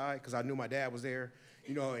other side, because I knew my dad was there,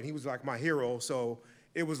 you know, and he was like my hero. So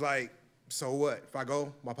it was like, so what? If I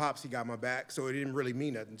go, my pops, he got my back, so it didn't really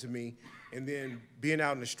mean nothing to me. And then being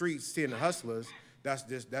out in the streets, seeing the hustlers, that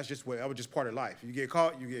was just part of life. You get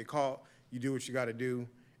caught, you do what you gotta do,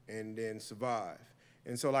 and then survive.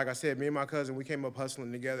 And so, like I said, me and my cousin, we came up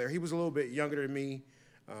hustling together. He was a little bit younger than me.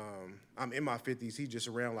 I'm in my 50s, he's just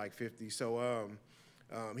around like 50. So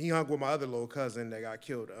he hung with my other little cousin that got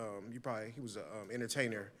killed. He was an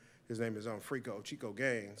entertainer. His name is Chico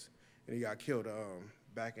Gaines, and he got killed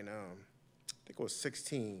back in, I think it was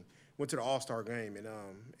 16. Went to the All-Star game in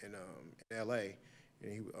L.A.,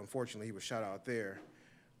 and unfortunately, he was shot out there.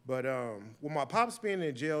 But with my pops being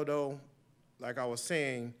in jail, though, like I was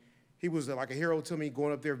saying, he was like a hero to me,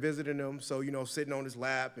 going up there visiting him. So, you know, sitting on his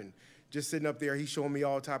lap and just sitting up there, he's showing me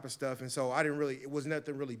all type of stuff. And so it was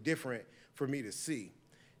nothing really different for me to see.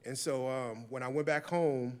 And so when I went back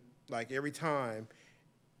home, like every time,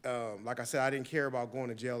 like I said, I didn't care about going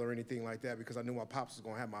to jail or anything like that, because I knew my pops was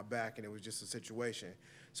gonna have my back, and it was just a situation.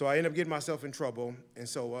 So I ended up getting myself in trouble, and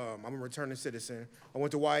so I'm a returning citizen. I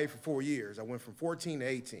went to YA for 4 years. I went from 14 to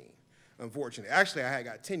 18, unfortunately. Actually, I had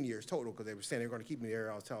got 10 years total, because they were saying they were gonna keep me there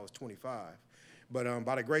until I was 25. But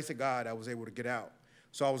by the grace of God, I was able to get out.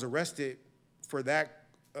 So I was arrested for that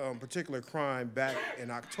particular crime back in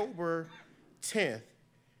October 10th,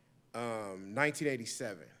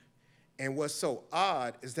 1987. And what's so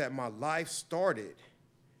odd is that my life started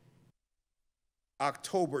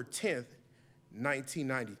October 10th,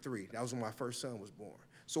 1993. That was when my first son was born.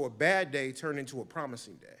 So a bad day turned into a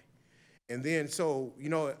promising day. And then, so, you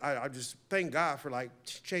know, I just thank God for like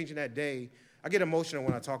changing that day. I get emotional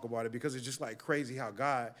when I talk about it, because it's just like crazy how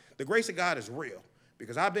the grace of God is real.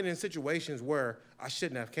 Because I've been in situations where I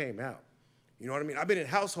shouldn't have came out. You know what I mean? I've been in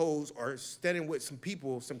households or standing with some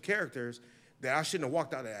people, some characters, that I shouldn't have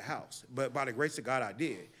walked out of that house. But by the grace of God, I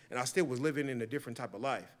did. And I still was living in a different type of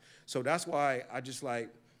life. So that's why I just like,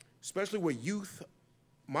 especially with youth,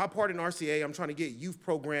 my part in RCA, I'm trying to get youth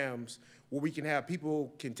programs where we can have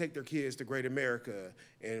people can take their kids to Great America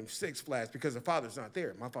and Six Flags, because the father's not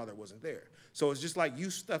there. My father wasn't there. So it's just like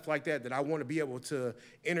youth stuff like that that I want to be able to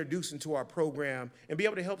introduce into our program and be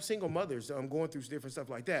able to help single mothers going through different stuff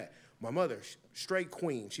like that. My mother, straight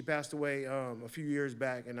queen. She passed away a few years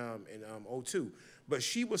back in 2002. But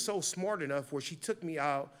she was so smart enough where she took me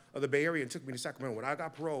out of the Bay Area and took me to Sacramento. When I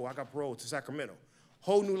got parole to Sacramento.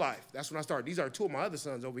 Whole new life. That's when I started. These are two of my other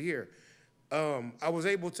sons over here. I was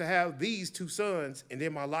able to have these two sons, and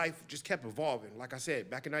then my life just kept evolving. Like I said,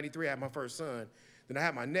 back in '93, I had my first son. Then I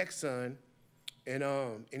had my next son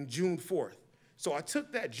in June 4th. So I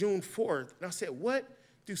took that June 4th, and I said, what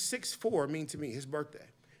do 6/4 mean to me, his birthday?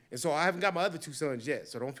 And so I haven't got my other two sons yet,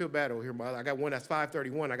 so don't feel bad over here. I got one that's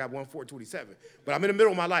 5/31, I got one 4/27. But I'm in the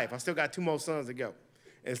middle of my life. I still got 2 more sons to go.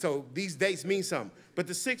 And so these dates mean something. But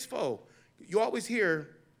the 6/4, you always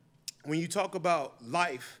hear when you talk about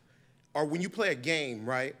life, or when you play a game,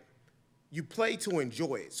 right? You play to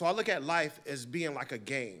enjoy it. So I look at life as being like a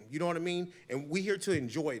game. You know what I mean? And we're here to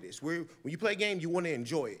enjoy this. When you play a game, you want to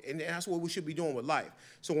enjoy it. And that's what we should be doing with life.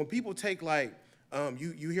 So when people take like,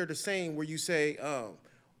 you hear the saying where you say,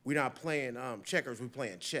 we're not playing checkers, we're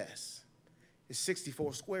playing chess. It's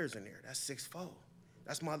 64 squares in there. That's 6/4.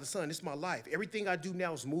 That's my other son. This is my life. Everything I do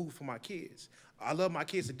now is moved for my kids. I love my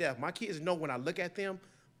kids to death. My kids know when I look at them,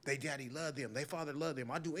 they daddy love them. They father love them.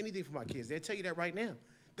 I do anything for my kids. They'll tell you that right now.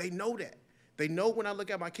 They know that. They know when I look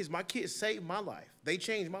at my kids saved my life. They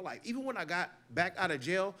changed my life. Even when I got back out of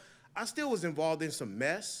jail, I still was involved in some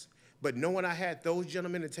mess, but knowing I had those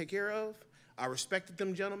gentlemen to take care of, I respected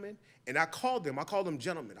them gentlemen, and I called them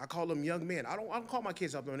gentlemen. I call them young men. I don't call my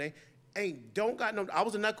kids up their name. I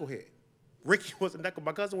was a knucklehead. Ricky was a knucklehead.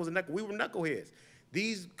 My cousin was a knucklehead. We were knuckleheads.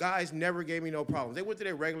 These guys never gave me no problems. They went to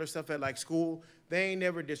their regular stuff at like school. They ain't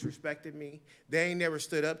never disrespected me. They ain't never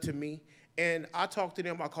stood up to me. And I talk to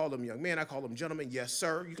them, I call them young men, I call them gentlemen, yes,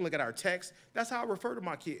 sir. You can look at our text. That's how I refer to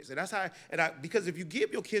my kids. And that's how, because if you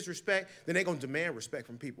give your kids respect, then they're gonna demand respect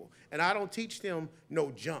from people. And I don't teach them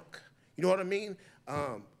no junk. You know what I mean?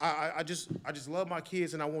 I just love my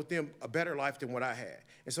kids, and I want them a better life than what I had.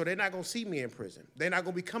 And so they're not gonna see me in prison. They're not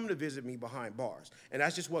gonna be coming to visit me behind bars. And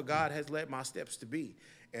that's just what God has led my steps to be.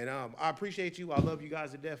 And I appreciate you. I love you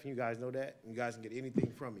guys to death, and you guys know that. You guys can get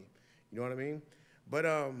anything from me. You know what I mean? But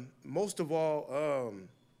most of all,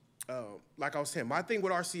 like I was saying, my thing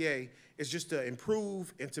with RCA is just to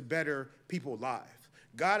improve and to better people's lives.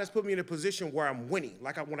 God has put me in a position where I'm winning.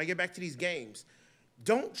 Like when I get back to these games,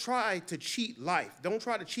 don't try to cheat life. Don't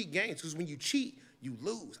try to cheat games, because when you cheat, you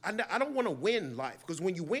lose. I don't want to win life, because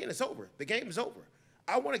when you win, it's over. The game is over.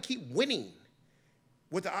 I want to keep winning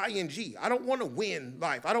with the ING. I don't want to win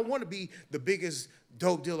life. I don't want to be the biggest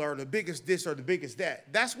dope dealer or the biggest this or the biggest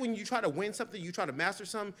that. That's when you try to win something, you try to master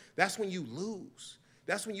something, that's when you lose.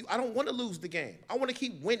 That's when I don't want to lose the game. I want to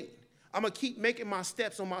keep winning. I'm going to keep making my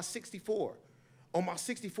steps on my 64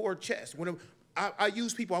 chess. When I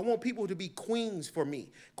use people, I want people to be queens for me.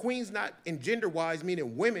 Queens not in gender-wise,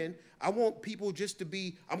 meaning women. I want people just to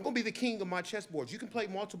be, I'm going to be the king of my chessboards. You can play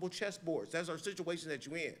multiple chessboards. That's our situation that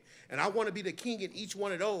you're in. And I want to be the king in each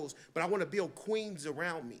one of those, but I want to build queens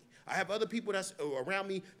around me. I have other people that's around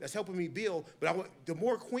me that's helping me build, but the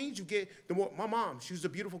more queens you get, the more, my mom, she was a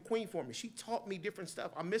beautiful queen for me. She taught me different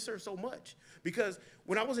stuff. I miss her so much, because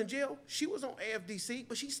when I was in jail, she was on AFDC,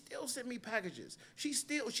 but she still sent me packages. She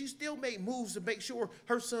still made moves to make sure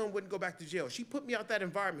her son wouldn't go back to jail. She put me out that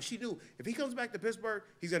environment. She knew if he comes back to Pittsburgh,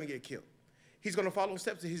 he's going to get killed. He's going to follow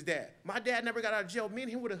steps of his dad. My dad never got out of jail. Me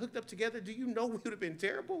and him would have hooked up together. Do you know we would have been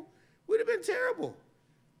terrible? We'd have been terrible.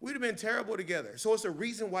 We'd have been terrible together. So it's a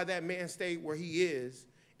reason why that man stayed where he is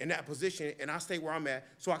in that position, and I stay where I'm at,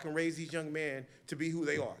 so I can raise these young men to be who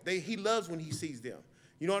they are. He loves when he sees them.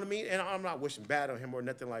 You know what I mean? And I'm not wishing bad on him or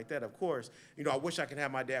nothing like that, of course. You know, I wish I could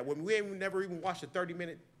have my dad with me. We ain't never even watched a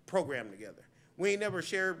 30-minute program together. We ain't never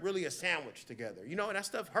shared really a sandwich together. You know, and that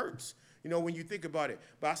stuff hurts, you know, when you think about it.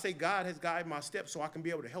 But I say God has guided my steps so I can be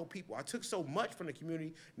able to help people. I took so much from the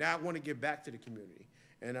community. Now I want to give back to the community.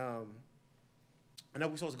 And I know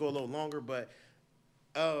we're supposed to go a little longer, but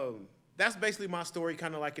that's basically my story,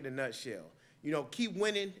 kind of like in a nutshell. You know, keep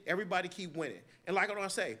winning. Everybody keep winning. And like I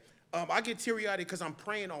say, I get teary-eyed because I'm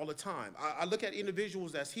praying all the time. I look at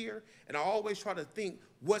individuals that's here, and I always try to think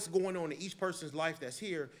what's going on in each person's life that's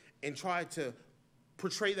here and try to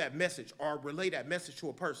portray that message or relay that message to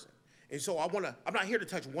a person. And so I'm not here to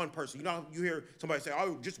touch one person. You know, you hear somebody say,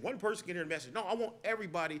 oh, just one person can hear the message. No, I want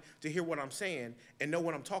everybody to hear what I'm saying and know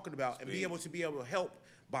what I'm talking about and be able to help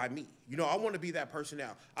by me. You know, I want to be that person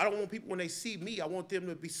now. I don't want people, when they see me, I want them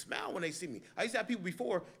to be smile when they see me. I used to have people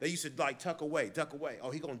before that used to like duck away.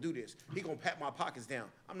 Oh, he gonna do this. He gonna pat my pockets down.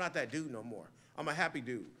 I'm not that dude no more. I'm a happy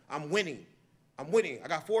dude. I'm winning. I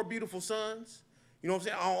got 4 beautiful sons. You know what I'm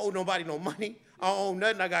saying? I don't owe nobody no money. I don't owe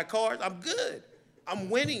nothing. I got cars. I'm good.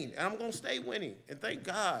 I'm winning, and I'm going to stay winning. And thank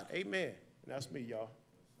God. Amen. And that's me, y'all.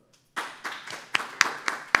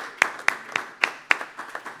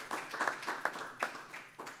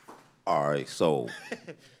 All right, so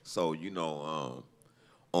you know,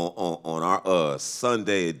 on our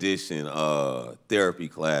Sunday edition therapy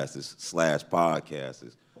classes /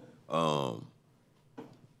 podcasts,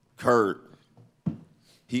 Kurt,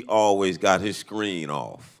 he always got his screen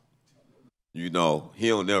off. You know, he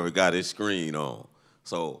don't never got his screen on.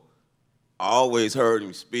 So I always heard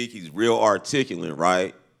him speak. He's real articulate,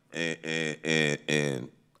 right? And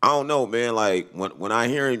I don't know, man. Like when I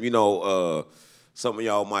hear him, you know, some of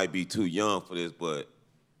y'all might be too young for this,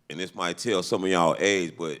 and this might tell some of y'all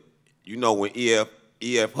age, but you know when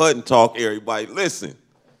E.F. Hutton talk, everybody listen.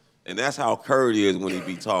 And that's how Kurt is when he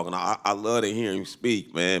be talking. I love to hear him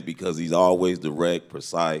speak, man, because he's always direct,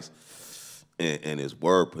 precise, and his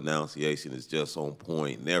word pronunciation is just on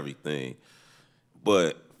point and everything.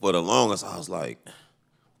 But for the longest, I was like,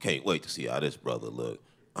 can't wait to see how this brother look.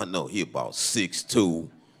 I know he about 6'2", you know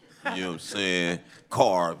what I'm saying?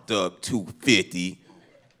 Carved up 250,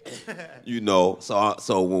 you know.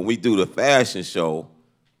 So when we do the fashion show,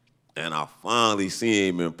 and I finally see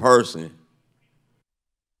him in person,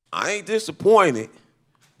 I ain't disappointed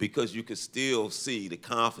because you can still see the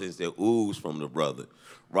confidence that oozes from the brother,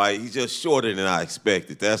 right? He's just shorter than I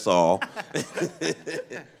expected, that's all.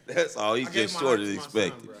 That's all, he's just shorter than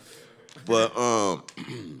expected. But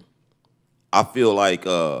I feel like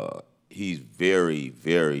he's very,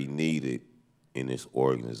 very needed in this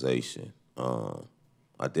organization.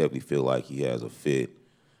 I definitely feel like he has a fit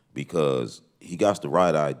because he got the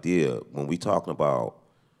right idea. When we talking about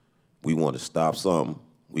we want to stop something,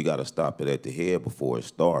 we got to stop it at the head before it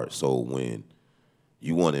starts. So when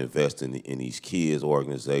you want to invest in these kids'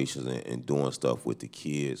 organizations and doing stuff with the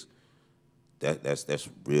kids, that's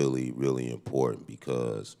really, really important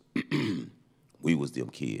because we was them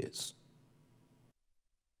kids.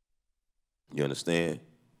 You understand?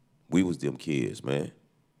 We was them kids, man.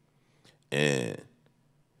 And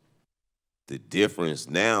the difference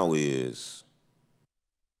now is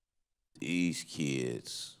these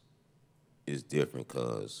kids is different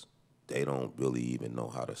because they don't really even know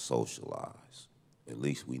how to socialize. At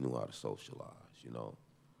least we knew how to socialize, you know.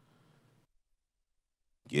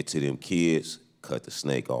 get to them kids, cut the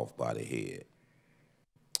snake off by the head.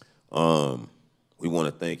 We want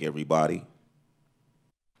to thank everybody.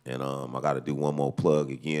 And I got to do one more plug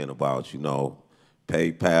again about, you know,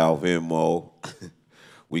 PayPal, Venmo.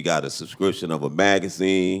 We got a subscription of a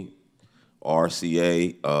magazine,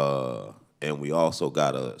 RCA, and we also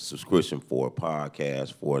got a subscription for a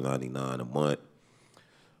podcast, $4.99 a month.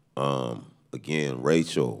 Again,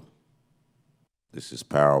 Rachel, this is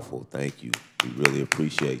powerful. Thank you. We really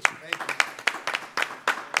appreciate you. Thank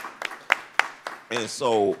you. And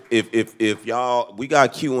so if y'all, we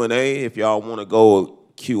got Q&A. If y'all want to go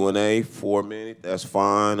Q&A for a minute, that's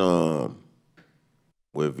fine.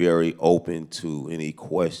 We're very open to any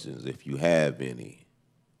questions if you have any.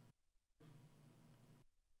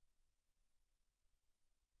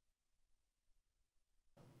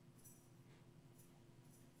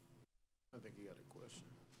 I think you got a question.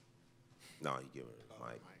 No, you give it a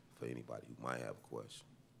mic for anybody who might have a question.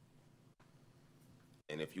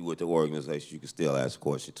 And if you with the organization, you can still ask a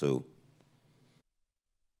question too.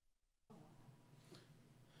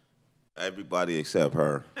 Everybody except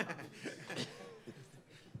her.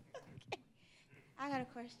 I got a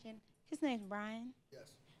question. His name's Brian.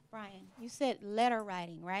 Yes. Brian, you said letter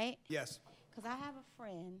writing, right? Yes. Because I have a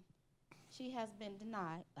friend. She has been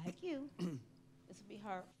denied, like you. This will be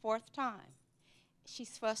her 4th time.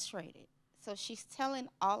 She's frustrated. So she's telling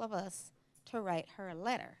all of us to write her a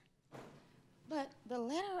letter. But the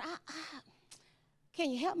letter,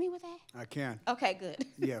 can you help me with that? I can. Okay, good.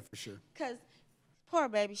 Yeah, for sure. Because poor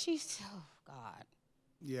baby, she's, oh, God.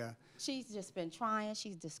 Yeah. She's just been trying.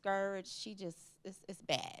 She's discouraged. She just, it's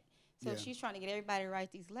bad. So Yeah. she's trying to get everybody to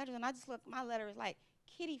write these letters. And I just look, my letter is like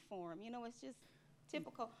kitty form. You know, it's just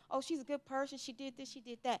typical. Oh, she's a good person. She did this, she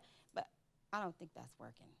did that. But I don't think that's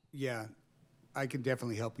working. Yeah, I can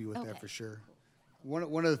definitely help you with Okay. that for sure.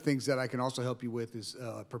 One of the things that I can also help you with is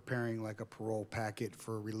preparing like a parole packet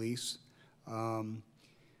for release.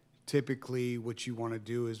 Typically, what you want to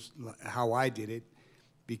do is how I did it,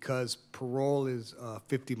 because parole is a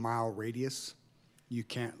 50-mile radius. You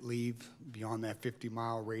can't leave beyond that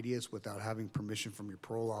 50-mile radius without having permission from your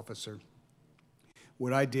parole officer.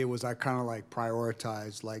 What I did was I kind of like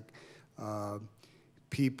prioritized like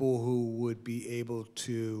people who would be able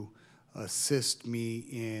to assist me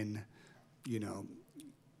in, you know,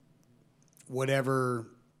 whatever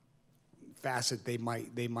facet they might,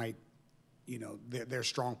 you know, their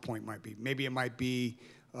strong point might be. Maybe it might be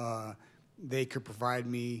they could provide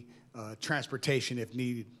me transportation if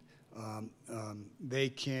needed. They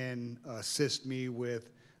can assist me with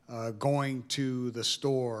going to the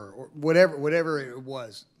store or whatever it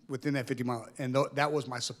was within that 50 mile. And that was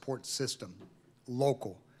my support system,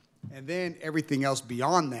 local. And then everything else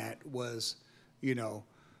beyond that was, you know,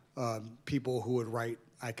 people who would write,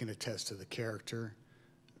 I can attest to the character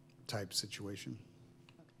type situation.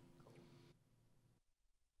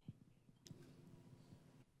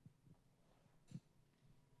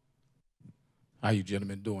 How you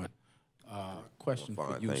gentlemen doing? Question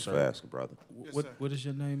Fine. for you, Thanks sir. for asking, brother. Yes, What sir. what is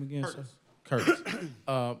your name again, Curtis. sir?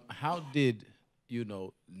 Curtis. How did, you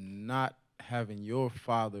know, not having your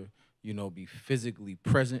father, you know, be physically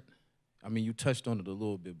present? I mean, you touched on it a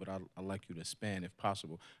little bit, but I'd like you to expand if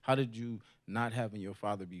possible. How did you not having your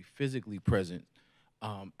father be physically present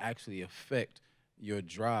actually affect your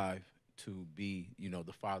drive to be, you know,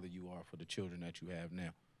 the father you are for the children that you have now?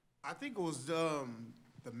 I think it was the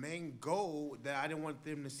main goal that I didn't want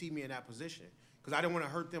them to see me in that position, because I didn't want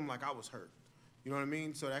to hurt them like I was hurt. You know what I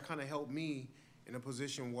mean? So that kind of helped me in a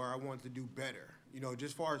position where I wanted to do better. You know,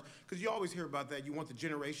 just far as, because you always hear about that, you want the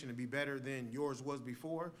generation to be better than yours was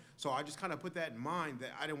before. So I just kind of put that in mind that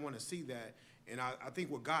I didn't want to see that. And I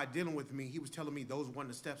think with God dealing with me, he was telling me those were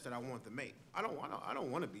the steps that I wanted to make. I don't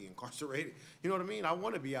want to be incarcerated. You know what I mean? I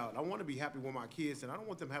want to be out. I want to be happy with my kids, and I don't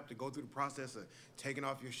want them to have to go through the process of taking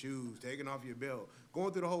off your shoes, taking off your belt,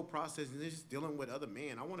 going through the whole process and just dealing with other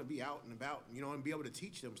men. I want to be out and about, you know, and be able to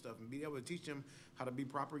teach them stuff and be able to teach them how to be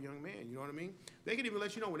proper young men. You know what I mean? They can even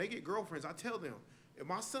let you know when they get girlfriends. I tell them, if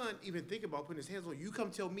my son even think about putting his hands on you,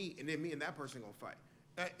 come tell me, and then me and that person gonna fight.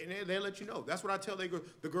 And they let you know. That's what I tell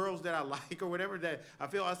the girls that I like or whatever that I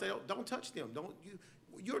feel. I say, oh, don't touch them. Don't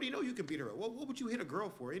you already know you can beat her up. What would you hit a girl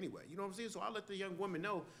for anyway? You know what I'm saying? So I let the young woman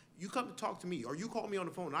know, you come to talk to me, or you call me on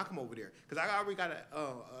the phone and I come over there. Because I already got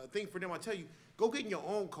a thing for them. I tell you, go get in your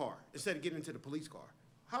own car instead of getting into the police car.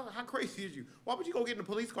 How crazy is you? Why would you go get in a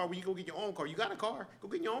police car when you go get your own car? You got a car. Go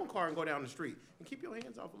get in your own car and go down the street. And keep your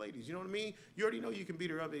hands off of ladies. You know what I mean? You already know you can beat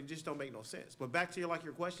her up. It just don't make no sense. But back to your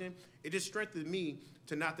question, it just strengthened me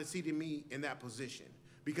to not to see me in that position.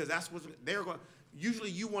 Because that's what they're going. Usually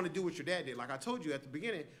you want to do what your dad did. Like I told you at the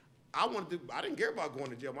beginning, I didn't care about going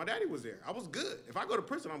to jail. My daddy was there. I was good. If I go to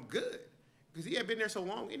prison, I'm good. Because he had been there so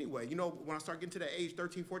long anyway. You know, when I start getting to that age,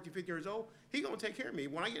 13, 14, 15 years old, he going to take care of me.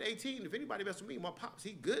 When I get 18, if anybody mess with me, my pops,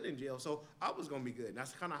 he good in jail. So I was going to be good. And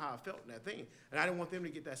that's kind of how I felt in that thing. And I didn't want them to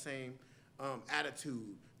get that same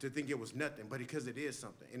attitude to think it was nothing, but because it is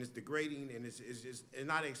something. And it's degrading, and it's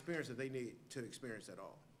not an experience that they need to experience at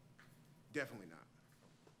all. Definitely not.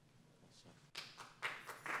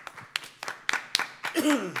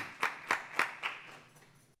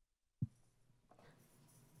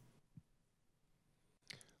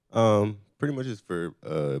 Pretty much is for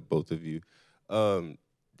both of you.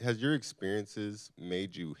 Has your experiences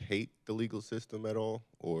made you hate the legal system at all,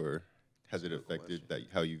 or has it affected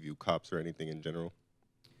how you view cops or anything in general?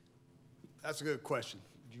 That's a good question.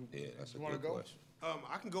 That's a wanna good go? question.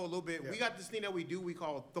 I can go a little bit. Yeah. We got this thing that we do, we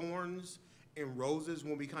call thorns and roses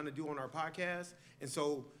when we kind of do on our podcast. And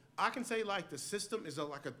so I can say like the system is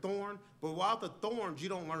like a thorn, but without the thorns, you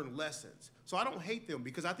don't learn lessons. So I don't hate them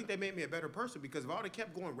because I think they made me a better person, because if I would have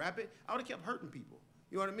kept going rapid, I would have kept hurting people.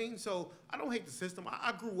 You know what I mean? So I don't hate the system.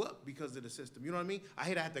 I grew up because of the system. You know what I mean? I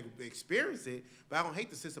hate I had to experience it, but I don't hate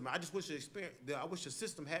the system. I just wish I wish the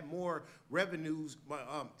system had more revenues,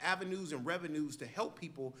 avenues and revenues to help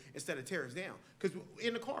people instead of tear us down. Because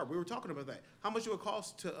in the car, we were talking about that. How much it would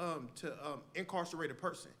cost to incarcerate a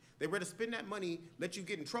person? They'd rather spend that money, let you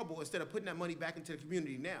get in trouble, instead of putting that money back into the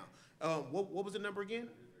community now. What was the number again?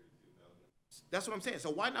 That's what I'm saying. So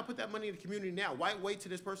why not put that money in the community now? Why wait till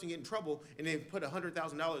this person get in trouble and then put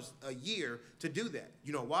 $100,000 a year to do that?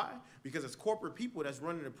 You know why? Because it's corporate people that's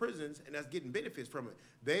running the prisons and that's getting benefits from it.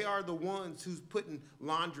 They are the ones who's putting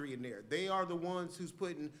laundry in there. They are the ones who's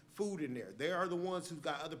putting food in there. They are the ones who've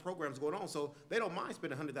got other programs going on. So they don't mind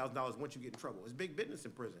spending $100,000 once you get in trouble. It's big business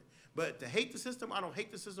in prison. But to hate the system, I don't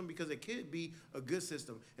hate the system because it could be a good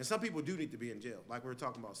system. And some people do need to be in jail, like we were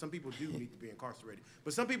talking about. Some people do need to be incarcerated.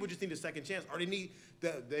 But some people just need a second chance, or they need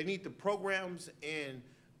the programs and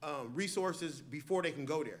resources before they can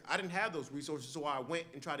go there. I didn't have those resources, so I went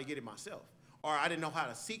and tried to get it myself. Or I didn't know how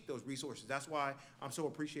to seek those resources. That's why I'm so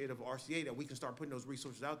appreciative of RCA that we can start putting those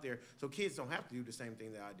resources out there so kids don't have to do the same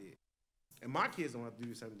thing that I did. And my kids don't have to do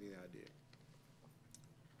the same thing that I did.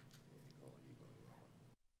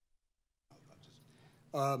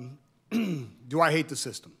 Do I hate the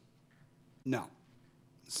system? No.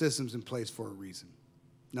 The system's in place for a reason,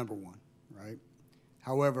 number one, right?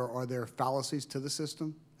 However, are there fallacies to the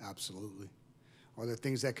system? Absolutely. Are there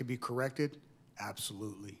things that could be corrected?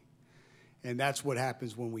 Absolutely. And that's what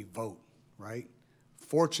happens when we vote, right?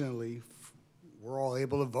 Fortunately, we're all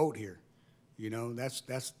able to vote here. You know, that's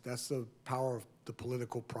the power of the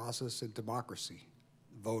political process and democracy,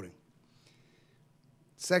 voting.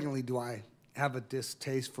 Secondly, do I have a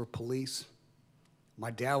distaste for police? My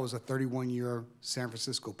dad was a 31-year San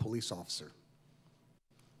Francisco police officer.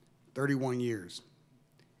 31 years.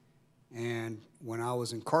 And when I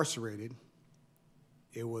was incarcerated,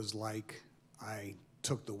 it was like I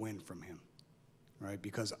took the wind from him, right?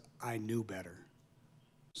 Because I knew better,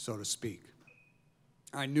 so to speak.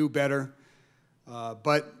 I knew better,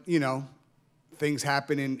 but, you know, things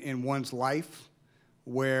happen in one's life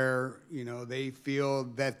where, you know, they feel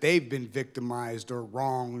that they've been victimized or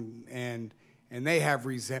wronged, and they have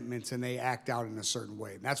resentments and they act out in a certain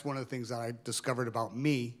way. And that's one of the things that I discovered about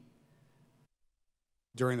me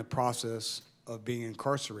during the process of being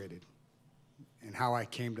incarcerated, and how I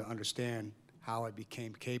came to understand how I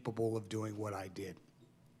became capable of doing what I did.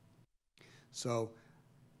 So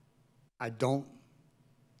I don't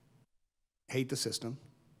hate the system,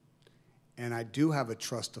 and I do have a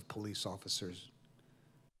trust of police officers.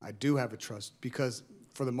 I do have a trust because,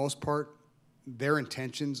 for the most part, their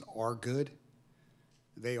intentions are good.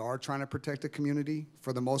 They are trying to protect the community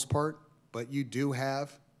for the most part, but you do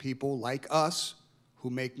have people like us who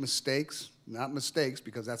make mistakes, not mistakes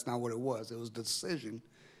because that's not what it was the decision.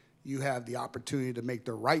 You have the opportunity to make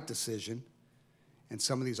the right decision, and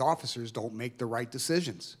some of these officers don't make the right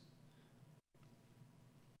decisions.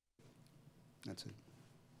 That's it.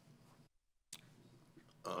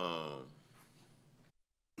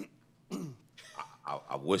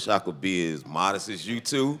 I wish I could be as modest as you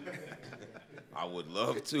two. I would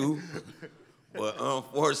love to, but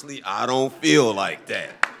unfortunately, I don't feel like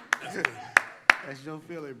that. That's your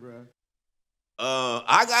feeling, bro.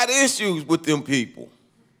 I got issues with them people,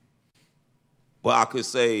 but I could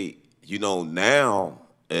say, you know, now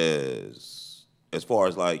as far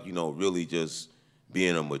as like, you know, really just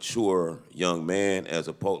being a mature young man, as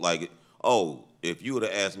opposed like, oh, if you would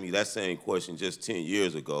have asked me that same question just 10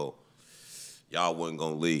 years ago, y'all wasn't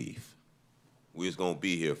gonna leave. We was gonna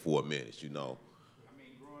be here for a minute, you know. I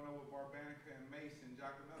mean, growing up with Barbanica and Mason,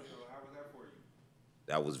 Jacomello,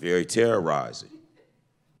 That was very terrorizing,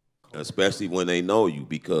 especially when they know you,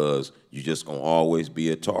 because you just gonna always be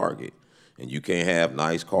a target. And you can't have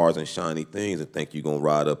nice cars and shiny things and think you're gonna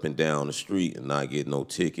ride up and down the street and not get no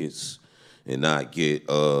tickets and not get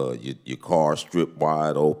your car stripped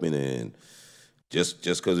wide open and just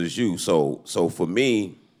because it's you. So for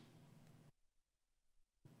me,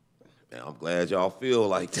 man, I'm glad y'all feel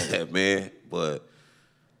like that, man. But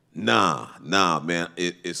nah, man.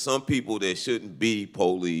 It's some people that shouldn't be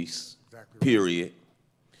police, period.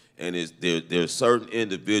 And there's certain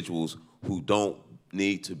individuals who don't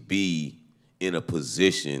need to be in a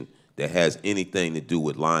position that has anything to do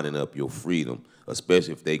with lining up your freedom,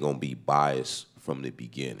 especially if they're going to be biased from the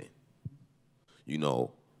beginning. You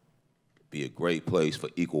know, be a great place for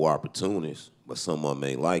equal opportunities, but some of them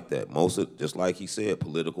ain't like that. Most of, just like he said,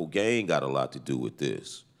 political gain got a lot to do with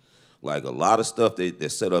this. Like a lot of stuff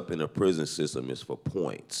that's set up in the prison system is for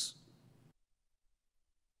points.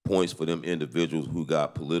 Points for them individuals who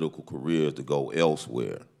got political careers to go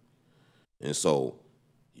elsewhere. And so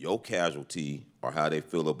your casualty or how they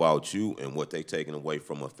feel about you and what they taking away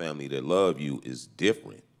from a family that love you is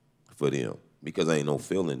different for them because ain't no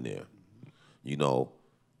feeling there. You know,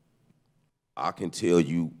 I can tell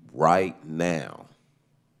you right now,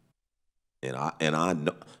 and I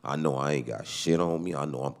know I ain't got shit on me. I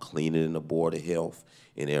know I'm cleaner than the Board of Health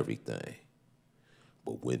and everything.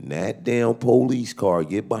 But when that damn police car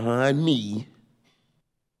get behind me,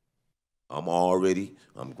 I'm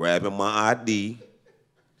grabbing my ID.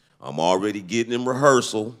 I'm already getting in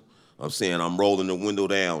rehearsal. I'm saying I'm rolling the window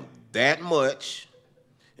down that much,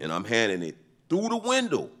 and I'm handing it through the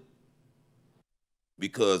window.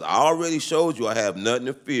 Because I already showed you I have nothing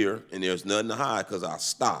to fear and there's nothing to hide because I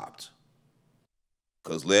stopped.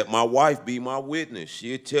 Because let my wife be my witness.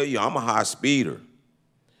 She'll tell you I'm a high speeder.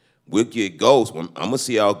 We'll get ghosts. I'm going to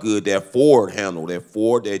see how good that Ford handle,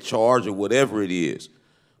 that Charger, whatever it is.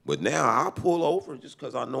 But now I pull over just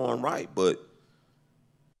because I know I'm right. But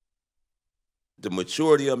the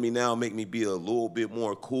maturity of me now make me be a little bit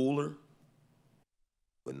more cooler.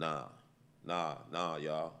 But nah,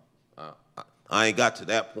 y'all. I ain't got to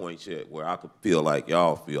that point yet where I could feel like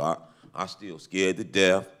y'all feel. I still scared to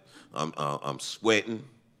death. I'm sweating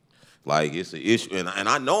like it's an issue, and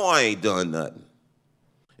I know I ain't done nothing.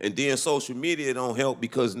 And then social media don't help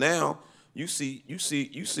because now you see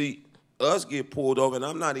us get pulled over, and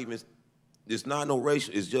I'm not even. It's not no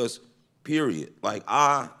racial. It's just period. Like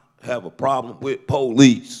I have a problem with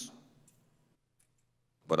police,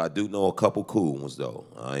 but I do know a couple cool ones though.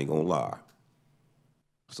 I ain't gonna lie.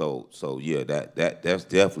 So yeah, that's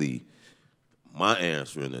definitely my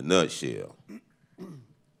answer in a nutshell.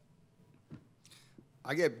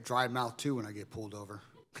 I get dry mouth too when I get pulled over.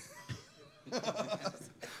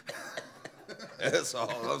 That's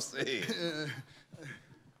all I'm saying.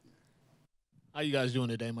 How you guys doing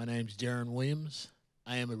today? My name's Darren Williams.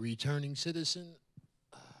 I am a returning citizen.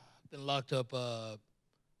 Been locked up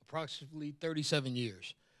approximately 37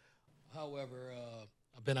 years. However,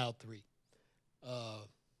 I've been out 3.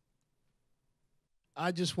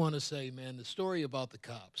 I just want to say, man, the story about the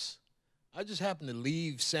cops. I just happened to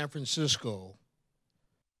leave San Francisco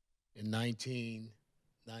in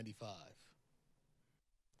 1995.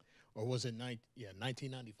 Or was it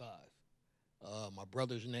 1995. My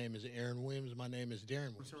brother's name is Aaron Williams. My name is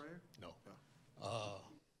Darren Williams. No.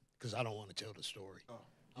 Because I don't want to tell the story. Oh,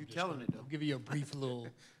 you telling it, though. I'll give you a brief little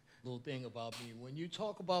thing about me. When you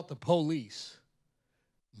talk about the police,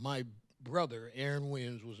 my brother, Aaron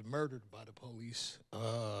Williams, was murdered by the police.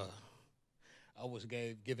 I was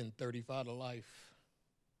given 35 to life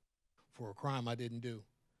for a crime I didn't do.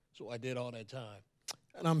 So I did all that time.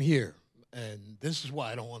 And I'm here. And this is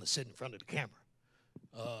why I don't want to sit in front of the camera.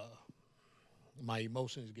 My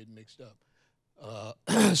emotions get mixed up.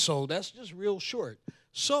 So that's just real short.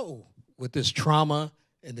 So with this trauma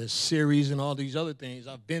and this series and all these other things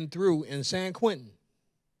I've been through in San Quentin,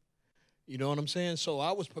 you know what I'm saying? So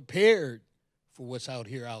I was prepared for what's out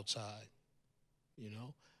here outside. You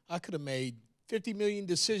know, I could have made 50 million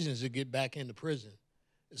decisions to get back into prison.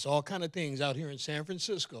 It's all kind of things out here in San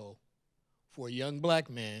Francisco for a young black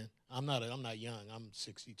man. I'm not young. I'm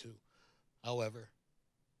 62. However,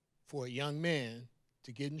 for a young man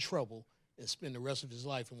to get in trouble and spend the rest of his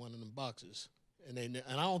life in one of them boxes, and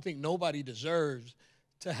I don't think nobody deserves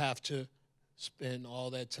to have to spend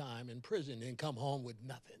all that time in prison and come home with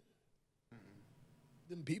nothing.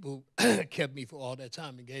 Them people kept me for all that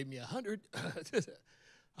time and gave me $140.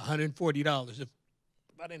 If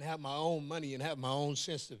I didn't have my own money and have my own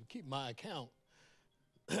sense to keep my account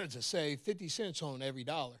to save 50 cents on every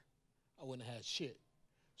dollar, I wouldn't have had shit.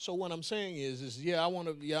 So what I'm saying is yeah,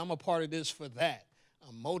 I'm a part of this for that.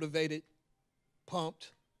 I'm motivated,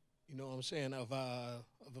 pumped. You know what I'm saying? If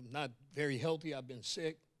I'm not very healthy, I've been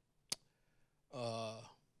sick. But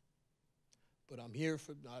I'm here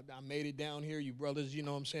I made it down here. You brothers, you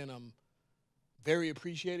know what I'm saying? I'm very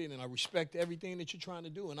appreciated, and I respect everything that you're trying to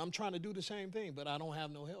do. And I'm trying to do the same thing, but I don't have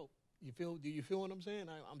no help. Do you feel what I'm saying?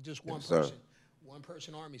 I'm just one person, one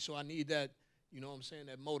person army. So I need that, you know what I'm saying,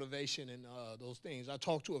 that motivation and those things. I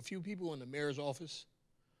talked to a few people in the mayor's office,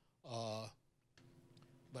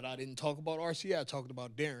 but I didn't talk about RCA. I talked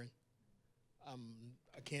about Darren.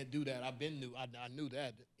 I can't do that. I knew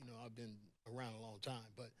that. You know, I've been around a long time.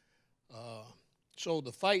 But so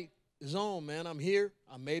the fight is on, man. I'm here.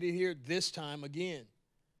 I made it here this time again.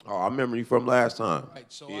 Oh, I remember you from last time. Right.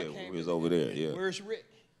 So yeah, I came we was in, over there. and Yeah. where's Rick?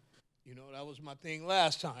 You know, that was my thing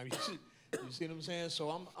last time. You see what I'm saying?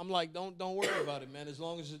 So I'm like, don't worry about it, man. As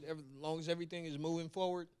long as everything is moving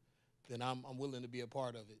forward, then I'm willing to be a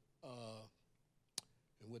part of it.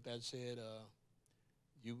 And with that said,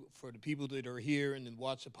 for the people that are here and then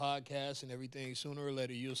watch the podcast and everything, sooner or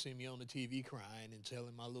later you'll see me on the TV crying and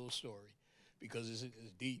telling my little story, because it's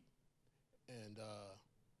deep and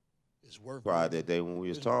it's worth. Cried that day when we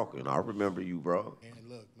was talking. I remember you, bro. And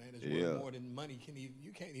look, man, it's worth more than money can even.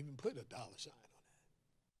 You can't even put a dollar sign on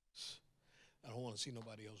that. I don't want to see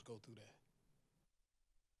nobody else go through that.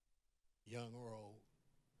 Young or old,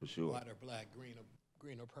 For sure. white or black, green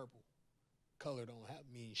or purple, color don't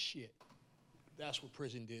mean shit. That's what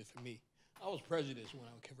prison did for me. I was prejudiced when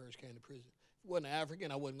I first came to prison. If you wasn't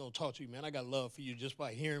African, I wasn't gonna talk to you, man. I got love for you just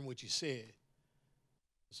by hearing what you said.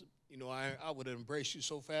 So, you know, I would have embraced you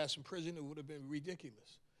so fast in prison, it would have been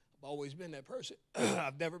ridiculous. I've always been that person.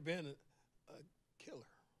 I've never been a killer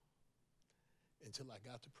until I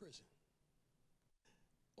got to prison.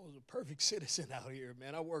 I was a perfect citizen out here,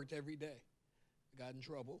 man. I worked every day. I got in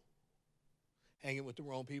trouble, hanging with the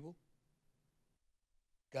wrong people.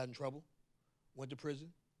 Got in trouble, went to prison,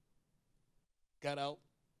 got out,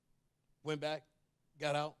 went back,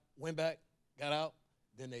 got out, went back, got out.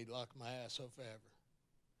 Then they locked my ass up forever.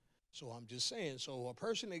 So I'm just saying, so a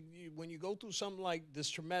person, when you go through something like this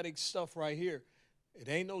traumatic stuff right here, it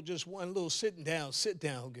ain't no just one little sit down,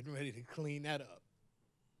 getting ready to clean that up.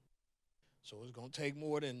 So it's going to take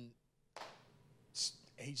more than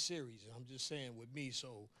 8 series. I'm just saying with me,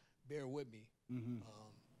 so bear with me. Mm-hmm.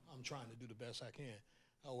 I'm trying to do the best I can.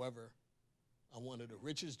 However, I'm one of the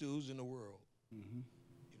richest dudes in the world. Mm-hmm.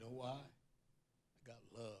 You know why? I got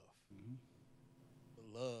love. Mm-hmm.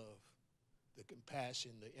 The love, the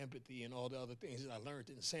compassion, the empathy, and all the other things that I learned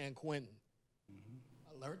in San Quentin. Mm-hmm.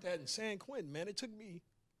 I learned that in San Quentin, man. It took me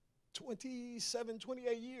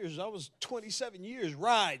 28 years. I was 27 years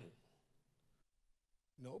riding.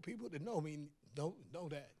 You know, people that know me know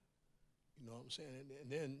that. You know what I'm saying?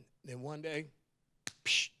 And then one day,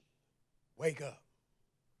 psh, wake up.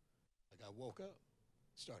 Like I woke up,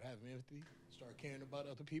 started having empathy, started caring about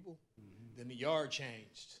other people. Mm-hmm. Then the yard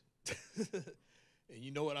changed. And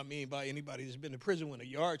you know what I mean by anybody that's been to prison, when the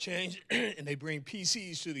yard changed and they bring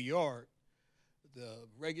PCs to the yard, the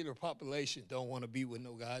regular population don't want to be with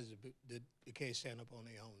no guys that can't stand up on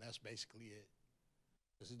their own. That's basically it.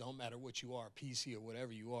 Because it don't matter what you are, PC or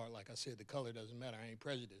whatever you are. Like I said, the color doesn't matter. I ain't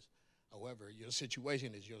prejudiced. However, your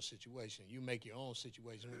situation is your situation. You make your own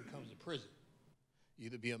situation when it comes to prison. You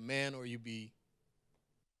either be a man or you be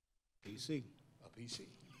PC. A PC.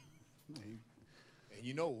 And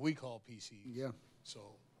you know what we call PCs. Yeah.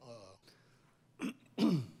 So,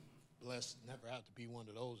 blessed to never have to be one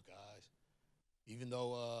of those guys. Even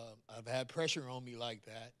though I've had pressure on me like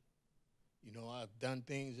that. You know, I've done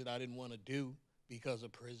things that I didn't want to do because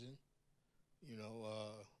of prison. You know,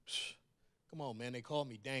 come on, man, they called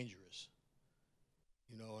me dangerous.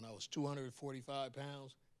 You know, and I was 245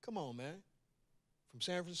 pounds. Come on, man. From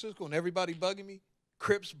San Francisco, and everybody bugging me.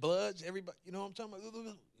 Crips, Bloods, everybody, you know what I'm talking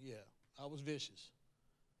about? Yeah, I was vicious.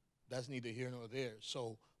 That's neither here nor there.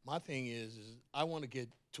 So my thing is I want to get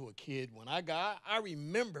to a kid when I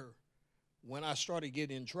remember when I started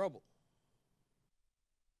getting in trouble.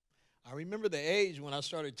 I remember the age when I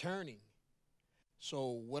started turning.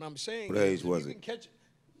 So what I'm saying What is, age was you it? can catch it.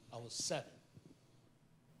 I was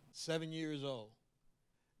 7 years old.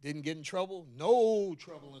 Didn't get in trouble, no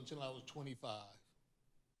trouble until I was 25.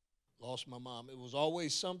 Lost my mom. It was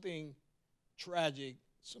always something tragic,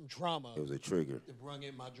 some trauma. It was a trigger. That brought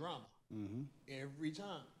in my drama every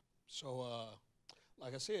time. So,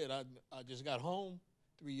 like I said, I just got home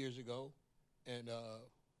 3 years ago, and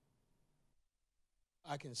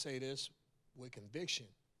I can say this with conviction.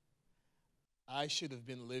 I should have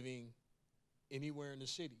been living anywhere in the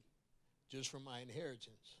city just from my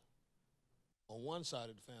inheritance on one side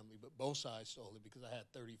of the family, but both sides stole it because I had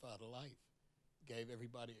 35 to life. gave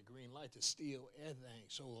everybody a green light to steal everything.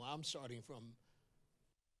 So I'm starting from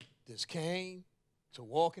this cane to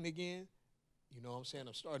walking again. You know what I'm saying?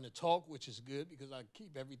 I'm starting to talk, which is good because I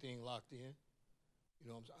keep everything locked in. You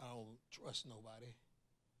know what I'm saying? I don't trust nobody.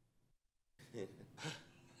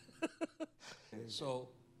 So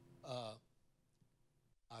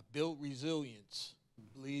I built resilience,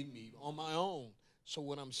 believe me, on my own. So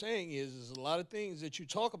what I'm saying is a lot of things that you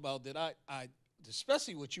talk about that I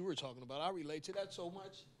especially what you were talking about, I relate to that so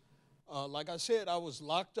much. Like I said, I was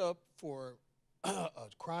locked up for a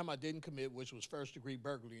crime I didn't commit, which was first-degree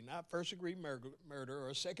burglary, not first-degree murder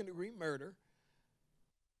or second-degree murder.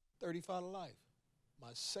 35 to life. My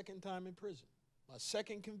second time in prison. My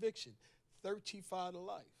second conviction, 35 to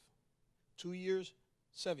life. 2 years,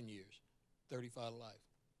 7 years, 35 to life.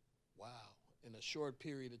 Wow, in a short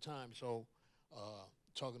period of time. So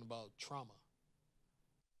talking about trauma.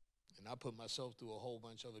 And I put myself through a whole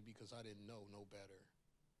bunch of it because I didn't know no better.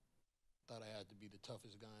 Thought I had to be the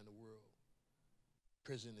toughest guy in the world.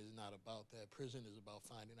 Prison is not about that. Prison is about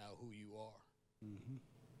finding out who you are. Mm-hmm.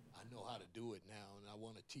 I know how to do it now, and I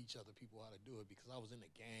want to teach other people how to do it because I was in a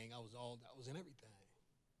gang. I was in everything.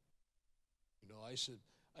 You know, I used to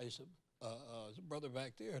there's a brother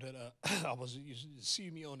back there that used to see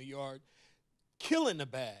me on the yard killing the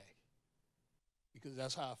bag because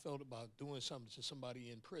that's how I felt about doing something to somebody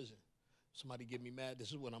in prison. Somebody get me mad, this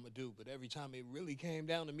is what I'm going to do. But every time it really came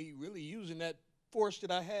down to me really using that force that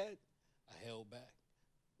I had, I held back,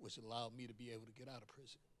 which allowed me to be able to get out of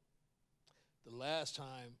prison. The last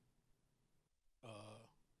time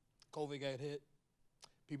COVID got hit,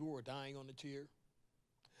 people were dying on the tier.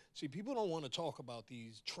 See, people don't want to talk about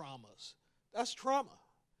these traumas. That's trauma.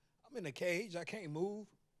 I'm in a cage. I can't move.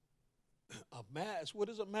 A mask. What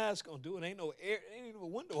is a mask going to do? It ain't no air. Ain't even a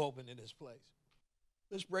window open in this place.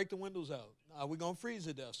 Let's break the windows out. We're going to freeze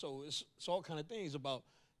to death. So it's all kind of things about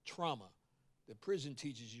trauma that prison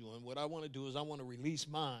teaches you. And what I want to do is I want to release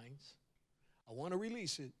minds. I want to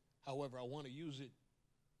release it. However, I want to use it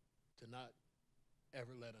to not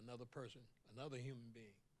ever let another person, another human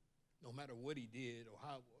being, no matter what he did or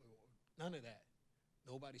how, none of that.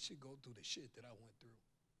 Nobody should go through the shit that I went through.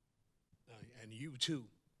 And you too,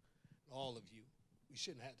 all of you. We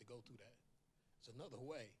shouldn't have to go through that. It's another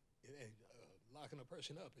way. Locking a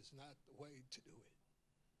person up is not the way to do it.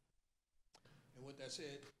 And with that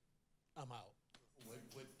said, I'm out.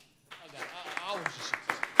 I was just...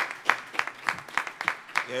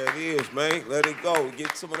 There it is, man. Let it go.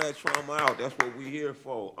 Get some of that trauma out. That's what we're here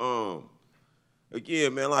for.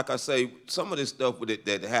 Again, man, like I say, some of this stuff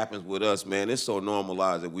that happens with us, man, it's so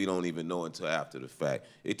normalized that we don't even know until after the fact.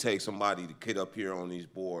 It takes somebody to get up here on these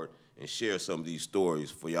board and share some of these stories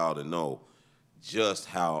for y'all to know just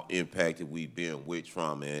how impacted we've been with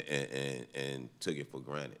trauma and took it for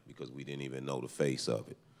granted because we didn't even know the face of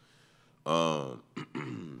it. I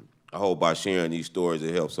hope by sharing these stories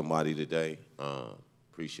it helps somebody today.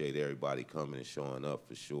 Appreciate everybody coming and showing up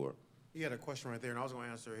for sure. He had a question right there, and I was going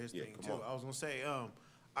to answer his thing too. On. I was going to say,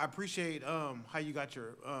 I appreciate how you got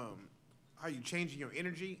your, how you changing your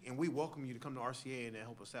energy, and we welcome you to come to RCA and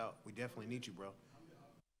help us out. We definitely need you, bro.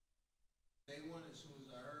 Day one, as soon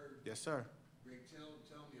as I heard. Yes, sir. Rick, tell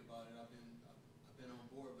me about it. I've been on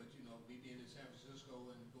board, but you know, me being in San Francisco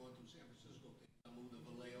and going through San Francisco, I moved to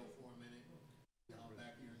Vallejo for a minute. Now I'm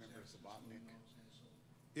back here in San Francisco. You know what I'm saying? So.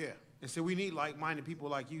 Yeah, and so we need like-minded people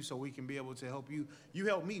like you so we can be able to help you. You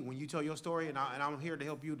help me when you tell your story, and I'm here to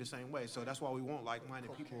help you the same way. So that's why we want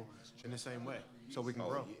like-minded people in the same way, so we can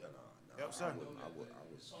grow. Yep, sir.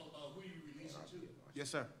 It's all about who you release it to. Yes,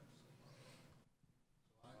 sir.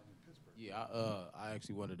 Yeah, I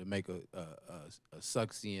actually wanted to make a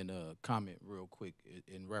Suxian comment real quick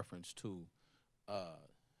in reference to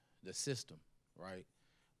the system, right?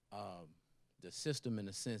 The system, in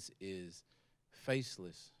a sense, is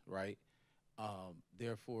faceless, right?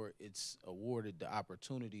 Therefore, it's awarded the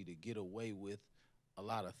opportunity to get away with a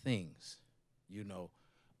lot of things, you know.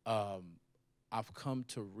 I've come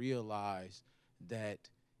to realize that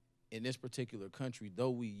in this particular country,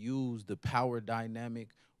 though we use the power dynamic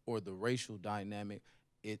or the racial dynamic,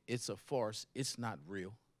 it's a farce. It's not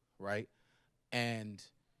real, right? And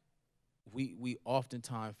we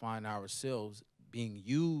oftentimes find ourselves being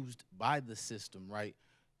used by the system, right?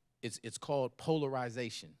 It's called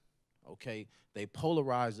polarization, okay? They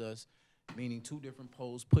polarize us, meaning two different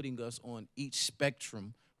poles, putting us on each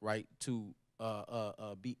spectrum, right, to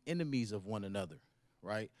be enemies of one another,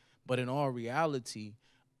 right? But in all reality,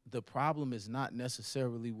 the problem is not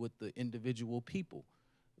necessarily with the individual people,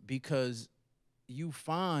 because you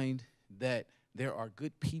find that there are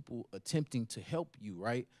good people attempting to help you,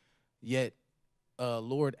 right? Yet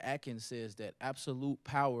Lord Atkins says that absolute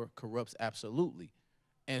power corrupts absolutely.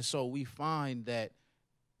 And so we find that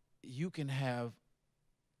you can have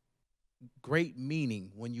great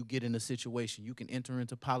meaning when you get in a situation. You can enter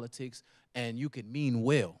into politics and you can mean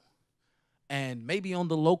well. And maybe on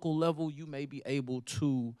the local level, you may be able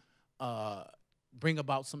to bring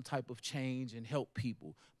about some type of change and help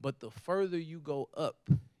people. But the further you go up,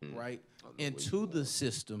 right, into the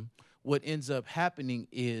system, what ends up happening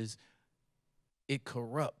is it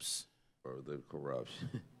corrupts. Further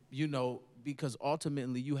corruption. You know, because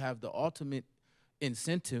ultimately you have the ultimate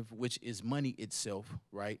incentive, which is money itself,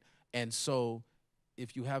 right? And so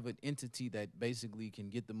if you have an entity that basically can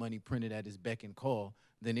get the money printed at its beck and call,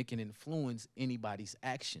 then it can influence anybody's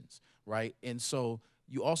actions, right? And so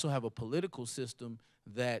you also have a political system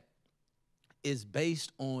that is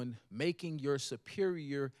based on making your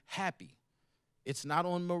superior happy. It's not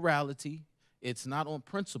on morality. It's not on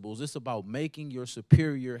principles. It's about making your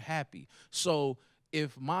superior happy. So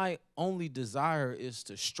if my only desire is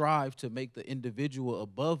to strive to make the individual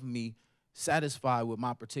above me satisfied with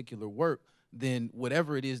my particular work, then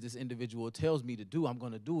whatever it is this individual tells me to do, I'm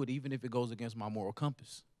going to do it, even if it goes against my moral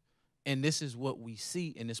compass. And this is what we see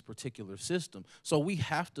in this particular system. So we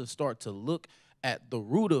have to start to look at the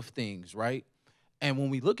root of things, right? And when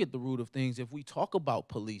we look at the root of things, if we talk about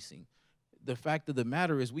policing, the fact of the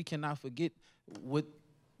matter is we cannot forget what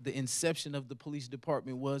the inception of the police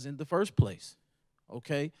department was in the first place,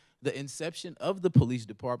 okay? The inception of the police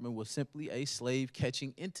department was simply a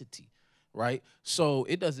slave-catching entity, right? So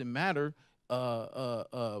it doesn't matter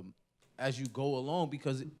as you go along,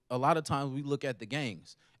 because a lot of times we look at the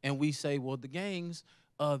gangs and we say, well, the gangs,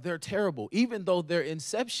 they're terrible, even though their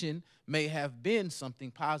inception may have been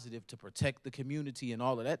something positive to protect the community and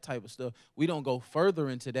all of that type of stuff. We don't go further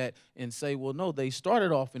into that and say, well, no, they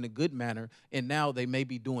started off in a good manner and now they may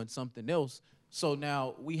be doing something else. So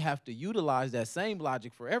now we have to utilize that same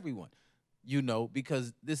logic for everyone, you know,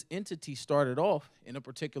 because this entity started off in a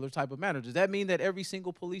particular type of manner. Does that mean that every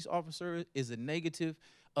single police officer is a negative,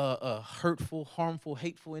 hurtful, harmful,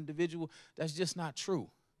 hateful individual? That's just not true.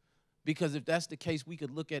 Because if that's the case, we could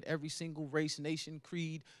look at every single race, nation,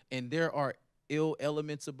 creed, and there are ill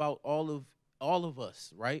elements about all of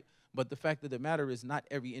us, right? But the fact of the matter is not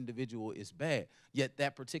every individual is bad. Yet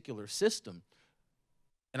that particular system,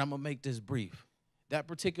 and I'm gonna make this brief, that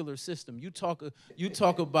particular system, you talk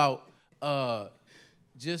about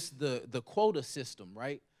just the quota system,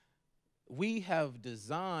 right? We have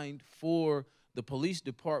designed for the police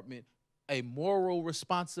department a moral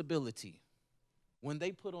responsibility. When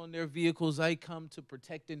they put on their vehicles, they come to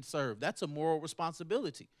protect and serve. That's a moral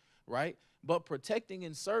responsibility, right? But protecting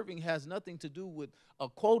and serving has nothing to do with a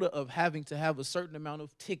quota of having to have a certain amount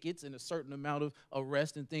of tickets and a certain amount of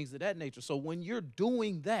arrests and things of that nature. So when you're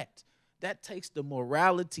doing that, that takes the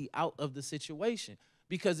morality out of the situation,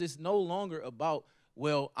 because it's no longer about,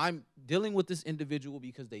 well, I'm dealing with this individual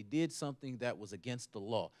because they did something that was against the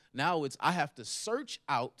law. Now it's, I have to search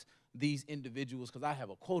out these individuals because I have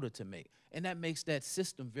a quota to make. And that makes that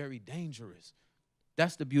system very dangerous.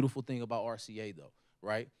 That's the beautiful thing about RCA, though,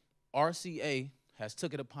 right? RCA has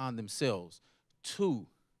took it upon themselves to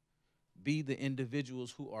be the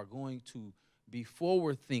individuals who are going to be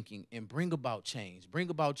forward-thinking and bring about change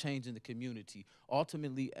in the community.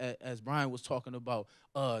 Ultimately, as Brian was talking about,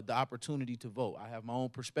 the opportunity to vote. I have my own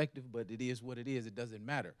perspective, but it is what it is. It doesn't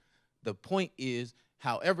matter. The point is,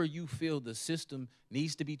 however you feel the system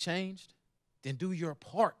needs to be changed, then do your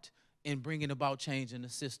part in bringing about change in the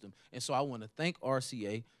system. And so I want to thank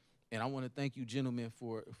RCA, and I want to thank you, gentlemen,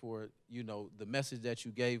 for you know, the message that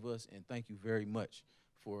you gave us, and thank you very much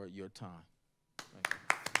for your time. Thank you.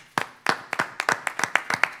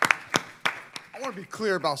 I want to be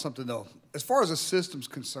clear about something, though. As far as the system's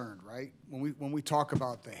concerned, right? When we talk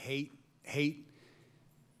about the hate's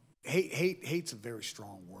a very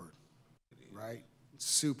strong word, right? It's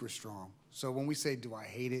super strong. So when we say, do I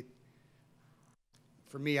hate it?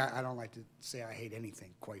 For me, I don't like to say I hate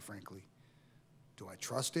anything, quite frankly. Do I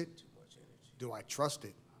trust it? Do I trust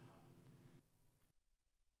it?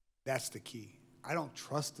 That's the key. I don't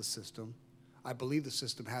trust the system. I believe the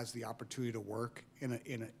system has the opportunity to work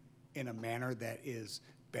in a manner that is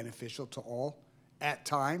beneficial to all at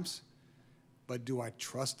times. But do I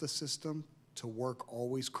trust the system to work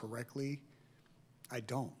always correctly? I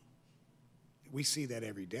don't. We see that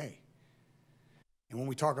every day. And when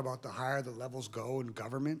we talk about the higher the levels go in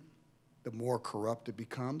government, the more corrupt it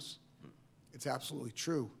becomes. It's absolutely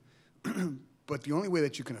true. But the only way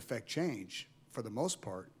that you can affect change, for the most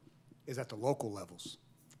part, is at the local levels,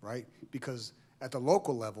 right? Because at the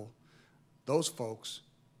local level, those folks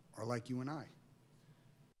are like you and I.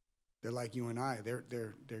 They're like you and I.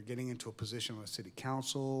 They're getting into a position on the city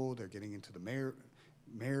council. They're getting into the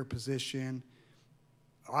mayor position.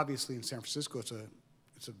 Obviously, in San Francisco,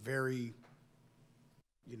 it's a very,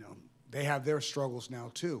 you know, they have their struggles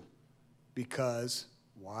now too, because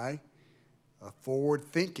why? Forward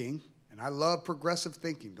thinking, and I love progressive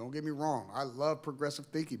thinking. Don't get me wrong. I love progressive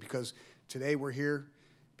thinking because today we're here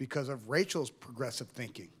because of Rachel's progressive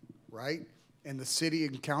thinking, right? And the city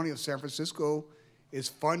and county of San Francisco is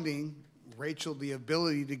funding Rachel the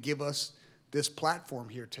ability to give us this platform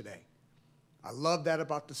here today. I love that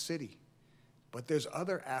about the city. But there's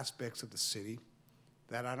other aspects of the city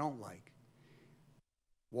that I don't like.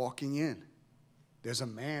 Walking in, there's a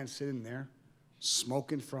man sitting there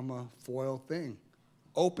smoking from a foil thing,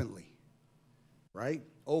 openly, right?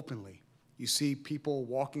 Openly. You see people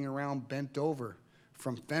walking around bent over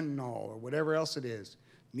from fentanyl or whatever else it is,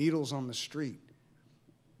 needles on the street.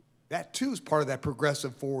 That too is part of that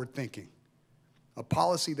progressive forward thinking. A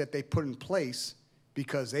policy that they put in place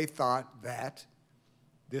because they thought that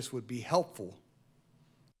this would be helpful,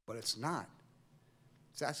 but it's not.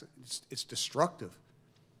 It's destructive.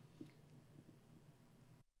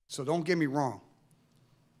 So don't get me wrong.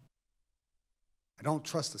 I don't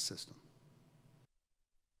trust the system.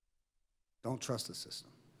 Don't trust the system.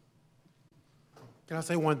 Can I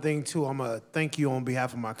say one thing too? I'm going to thank you on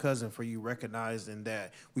behalf of my cousin for you recognizing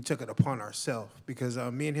that we took it upon ourselves, because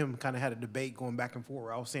me and him kind of had a debate going back and forth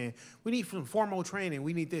where I was saying, we need some formal training,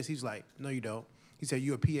 we need this. He's like, no, you don't. He said,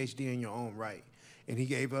 you're a PhD in your own right. And he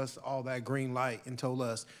gave us all that green light and told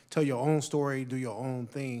us, tell your own story, do your own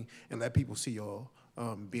thing, and let people see your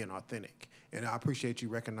being authentic. And I appreciate you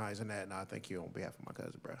recognizing that, and I thank you on behalf of my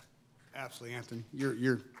cousin, bro. Absolutely, Anthony.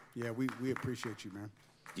 Yeah, we appreciate you, man.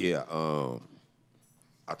 Yeah,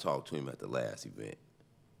 I talked to him at the last event,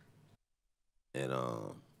 and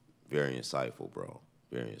very insightful, bro.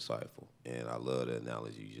 Very insightful, and I love the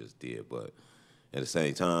analogy you just did. But at the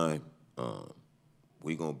same time,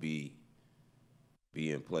 we gonna be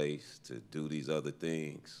in place to do these other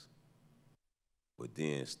things, but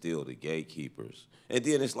then still the gatekeepers. And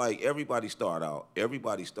then it's like everybody start out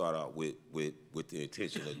with the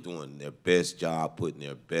intention of doing their best job, putting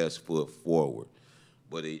their best foot forward.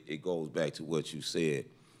 But it goes back to what you said.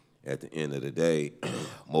 At the end of the day,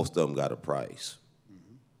 most of them got a price.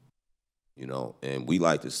 Mm-hmm. You know, and we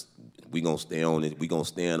gonna stay on it. We gonna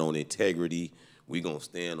stand on integrity. We gonna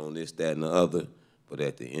stand on this, that, and the other. But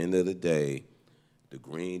at the end of the day, the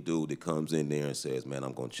green dude that comes in there and says, man,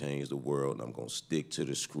 I'm gonna change the world, and I'm gonna stick to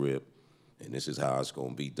the script, and this is how it's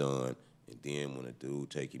gonna be done. And then when a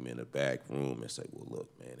dude take him in the back room and say, well,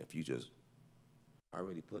 look, man, if you just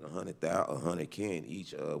already put $100K in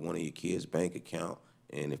each one of your kids' bank account,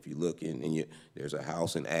 and if you look in there's a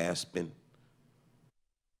house in Aspen.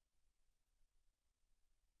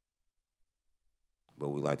 But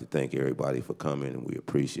we'd like to thank everybody for coming, and we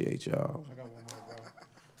appreciate y'all. I got one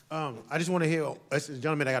more, I just want to hit, as a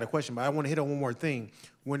gentleman, I got a question, but I want to hit on one more thing.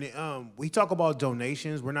 When we talk about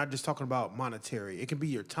donations, we're not just talking about monetary. It can be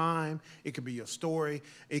your time, it could be your story,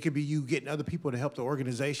 it could be you getting other people to help the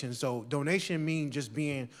organization. So donation means just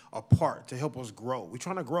being a part to help us grow. We're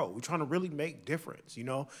trying to grow. We're trying to really make difference. You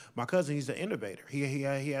know, my cousin, he's an innovator. He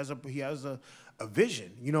has a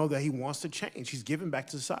vision, you know, that he wants to change. He's giving back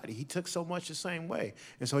to society. He took so much the same way,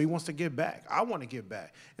 and so he wants to give back. I want to give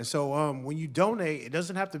back. And so when you donate, it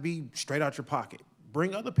doesn't have to be straight out your pocket.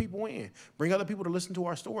 Bring other people in. Bring other people to listen to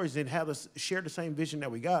our stories and have us share the same vision that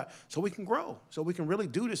we got so we can grow, so we can really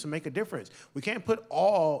do this and make a difference. We can't put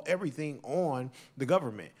everything on the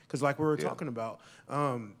government, because like we were talking about,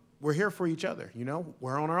 we're here for each other, you know?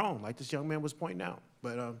 We're on our own, like this young man was pointing out.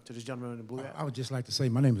 But to this gentleman in the blue hat. I would just like to say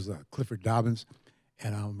my name is Clifford Dobbins,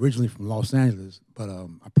 and I'm originally from Los Angeles, but I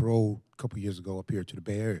paroled a couple years ago up here to the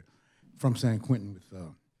Bay Area from San Quentin with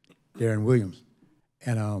Darren Williams.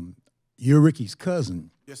 And you're Ricky's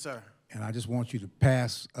cousin. Yes, sir. And I just want you to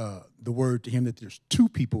pass the word to him that there's two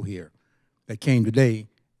people here that came today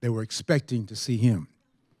that were expecting to see him.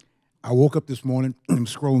 I woke up this morning and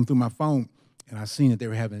scrolling through my phone, and I seen that they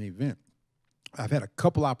were having an event. I've had a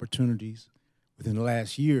couple opportunities within the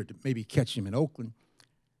last year to maybe catch him in Oakland,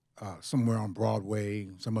 somewhere on Broadway,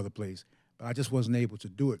 some other place, but I just wasn't able to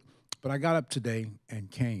do it. But I got up today and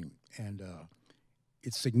came, and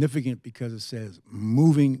it's significant because it says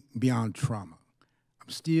moving beyond trauma. I'm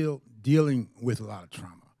still dealing with a lot of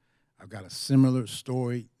trauma. I've got a similar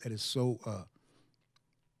story that is so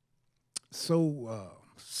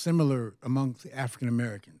similar amongst the African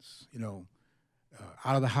Americans, you know,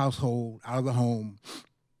 out of the household, out of the home,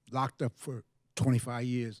 locked up for 25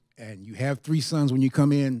 years, and you have 3 sons when you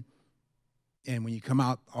come in, and when you come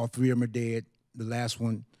out, all 3 of them are dead. The last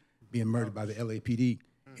one being murdered by the LAPD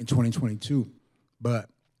in 2022. But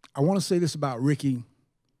I want to say this about Ricky.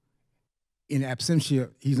 In absentia,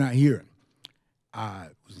 he's not here. I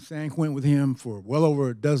was in San Quentin with him for well over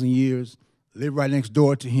a dozen years, lived right next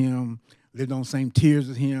door to him, lived on the same tiers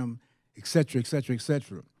as him, et cetera, et cetera, et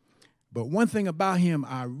cetera. But one thing about him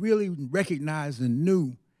I really recognized and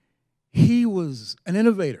knew, he was an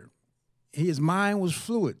innovator. His mind was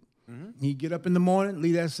fluid. He'd get up in the morning,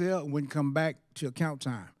 leave that cell, and wouldn't come back till count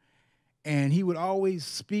time. And he would always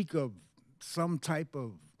speak of some type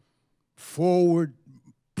of forward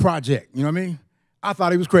project, you know what I mean? I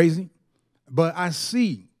thought he was crazy, but I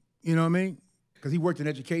see, you know what I mean? Because he worked in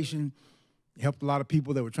education, helped a lot of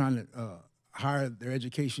people that were trying to hire their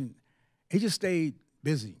education. He just stayed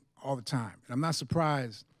busy all the time. And I'm not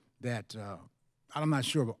surprised that, I'm not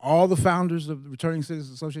sure of all the founders of the Returning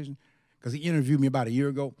Citizens Association, because he interviewed me about a year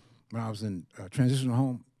ago when I was in transitional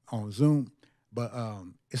home on Zoom. But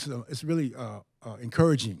it's really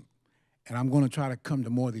encouraging, and I'm going to try to come to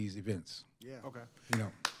more of these events. Yeah. Okay. You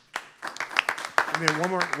know. And then one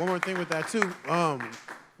more thing with that too.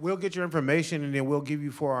 We'll get your information, and then we'll give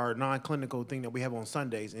you for our non-clinical thing that we have on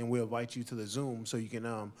Sundays, and we'll invite you to the Zoom so you can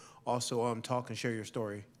also talk and share your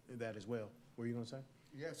story in that as well. What were you gonna say?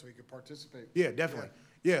 Yeah, so we can participate. Yeah, definitely.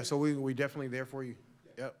 Yeah, so we definitely there for you.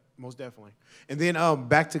 Yep, most definitely. And then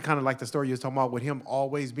back to kind of like the story you was talking about with him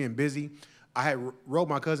always being busy. I had wrote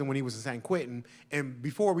my cousin when he was in San Quentin, and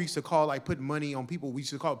before we used to call like putting money on people, we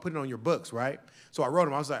used to call it putting it on your books, right? So I wrote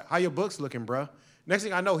him. I was like, "How your books looking, bruh?" Next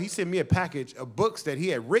thing I know, he sent me a package of books that he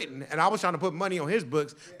had written, and I was trying to put money on his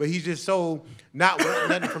books, but he's just so not wanting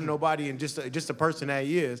nothing from nobody and just a person that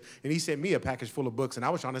he is. And he sent me a package full of books, and I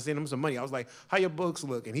was trying to send him some money. I was like, "How your books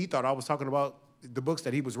look?" And he thought I was talking about the books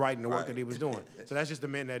that he was writing, the work that he was doing. So that's just the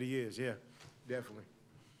man that he is. Yeah, definitely.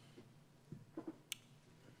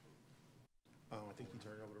 I think he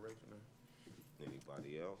turned it over to Rachel now.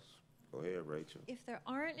 Anybody else? Go ahead, Rachel. If there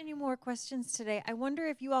aren't any more questions today, I wonder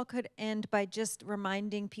if you all could end by just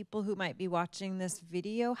reminding people who might be watching this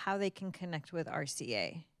video how they can connect with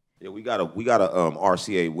RCA. Yeah, we got a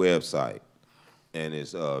RCA website, and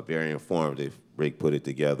it's very informative. Rick put it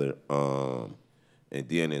together, and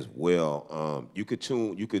then as well, you could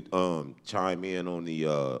chime in on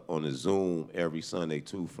the Zoom every Sunday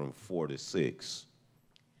too from 4 to 6.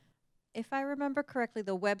 If I remember correctly,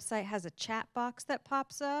 the website has a chat box that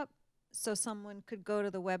pops up, so someone could go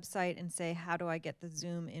to the website and say, "How do I get the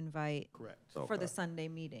Zoom invite?" Correct. For the Sunday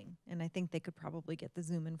meeting? And I think they could probably get the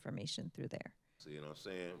Zoom information through there. See what I'm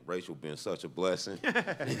saying? Rachel been such a blessing.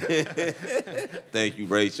 Thank you,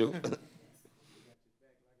 Rachel.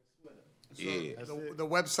 Yeah. The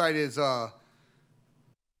website is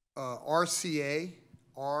RCA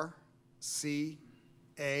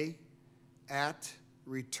at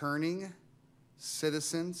Returning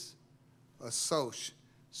Citizens Association.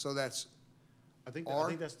 So that's I think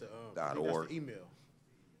that's the .org. email.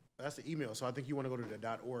 That's the email. So I think you want to go to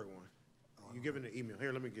the .org one. You give it the email.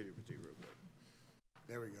 Here, let me give it to you real quick.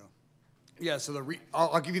 There we go. Yeah, so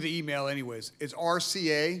I'll give you the email anyways. It's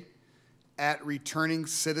RCA at Returning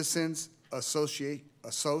Citizens Association.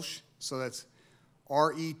 So that's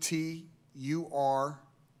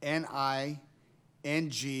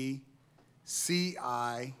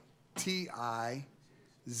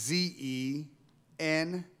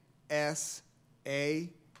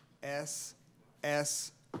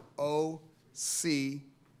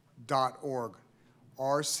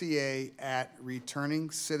RCA at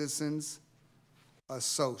Returning Citizens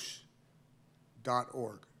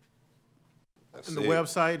Association.org. And the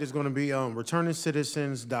website is going to be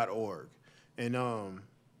returningscitizens.org. And no,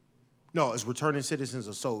 it's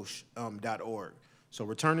returningscitizensassociation.org. So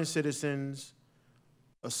Returning Citizens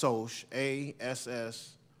Association,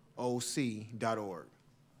 ASSOC.org.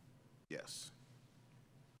 Yes.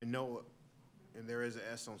 And there is an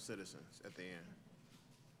S on citizens at the end.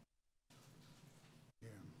 Yeah.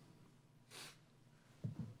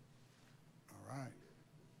 All right.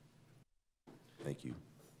 Thank you.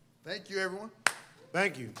 Thank you, everyone.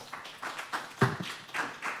 Thank you.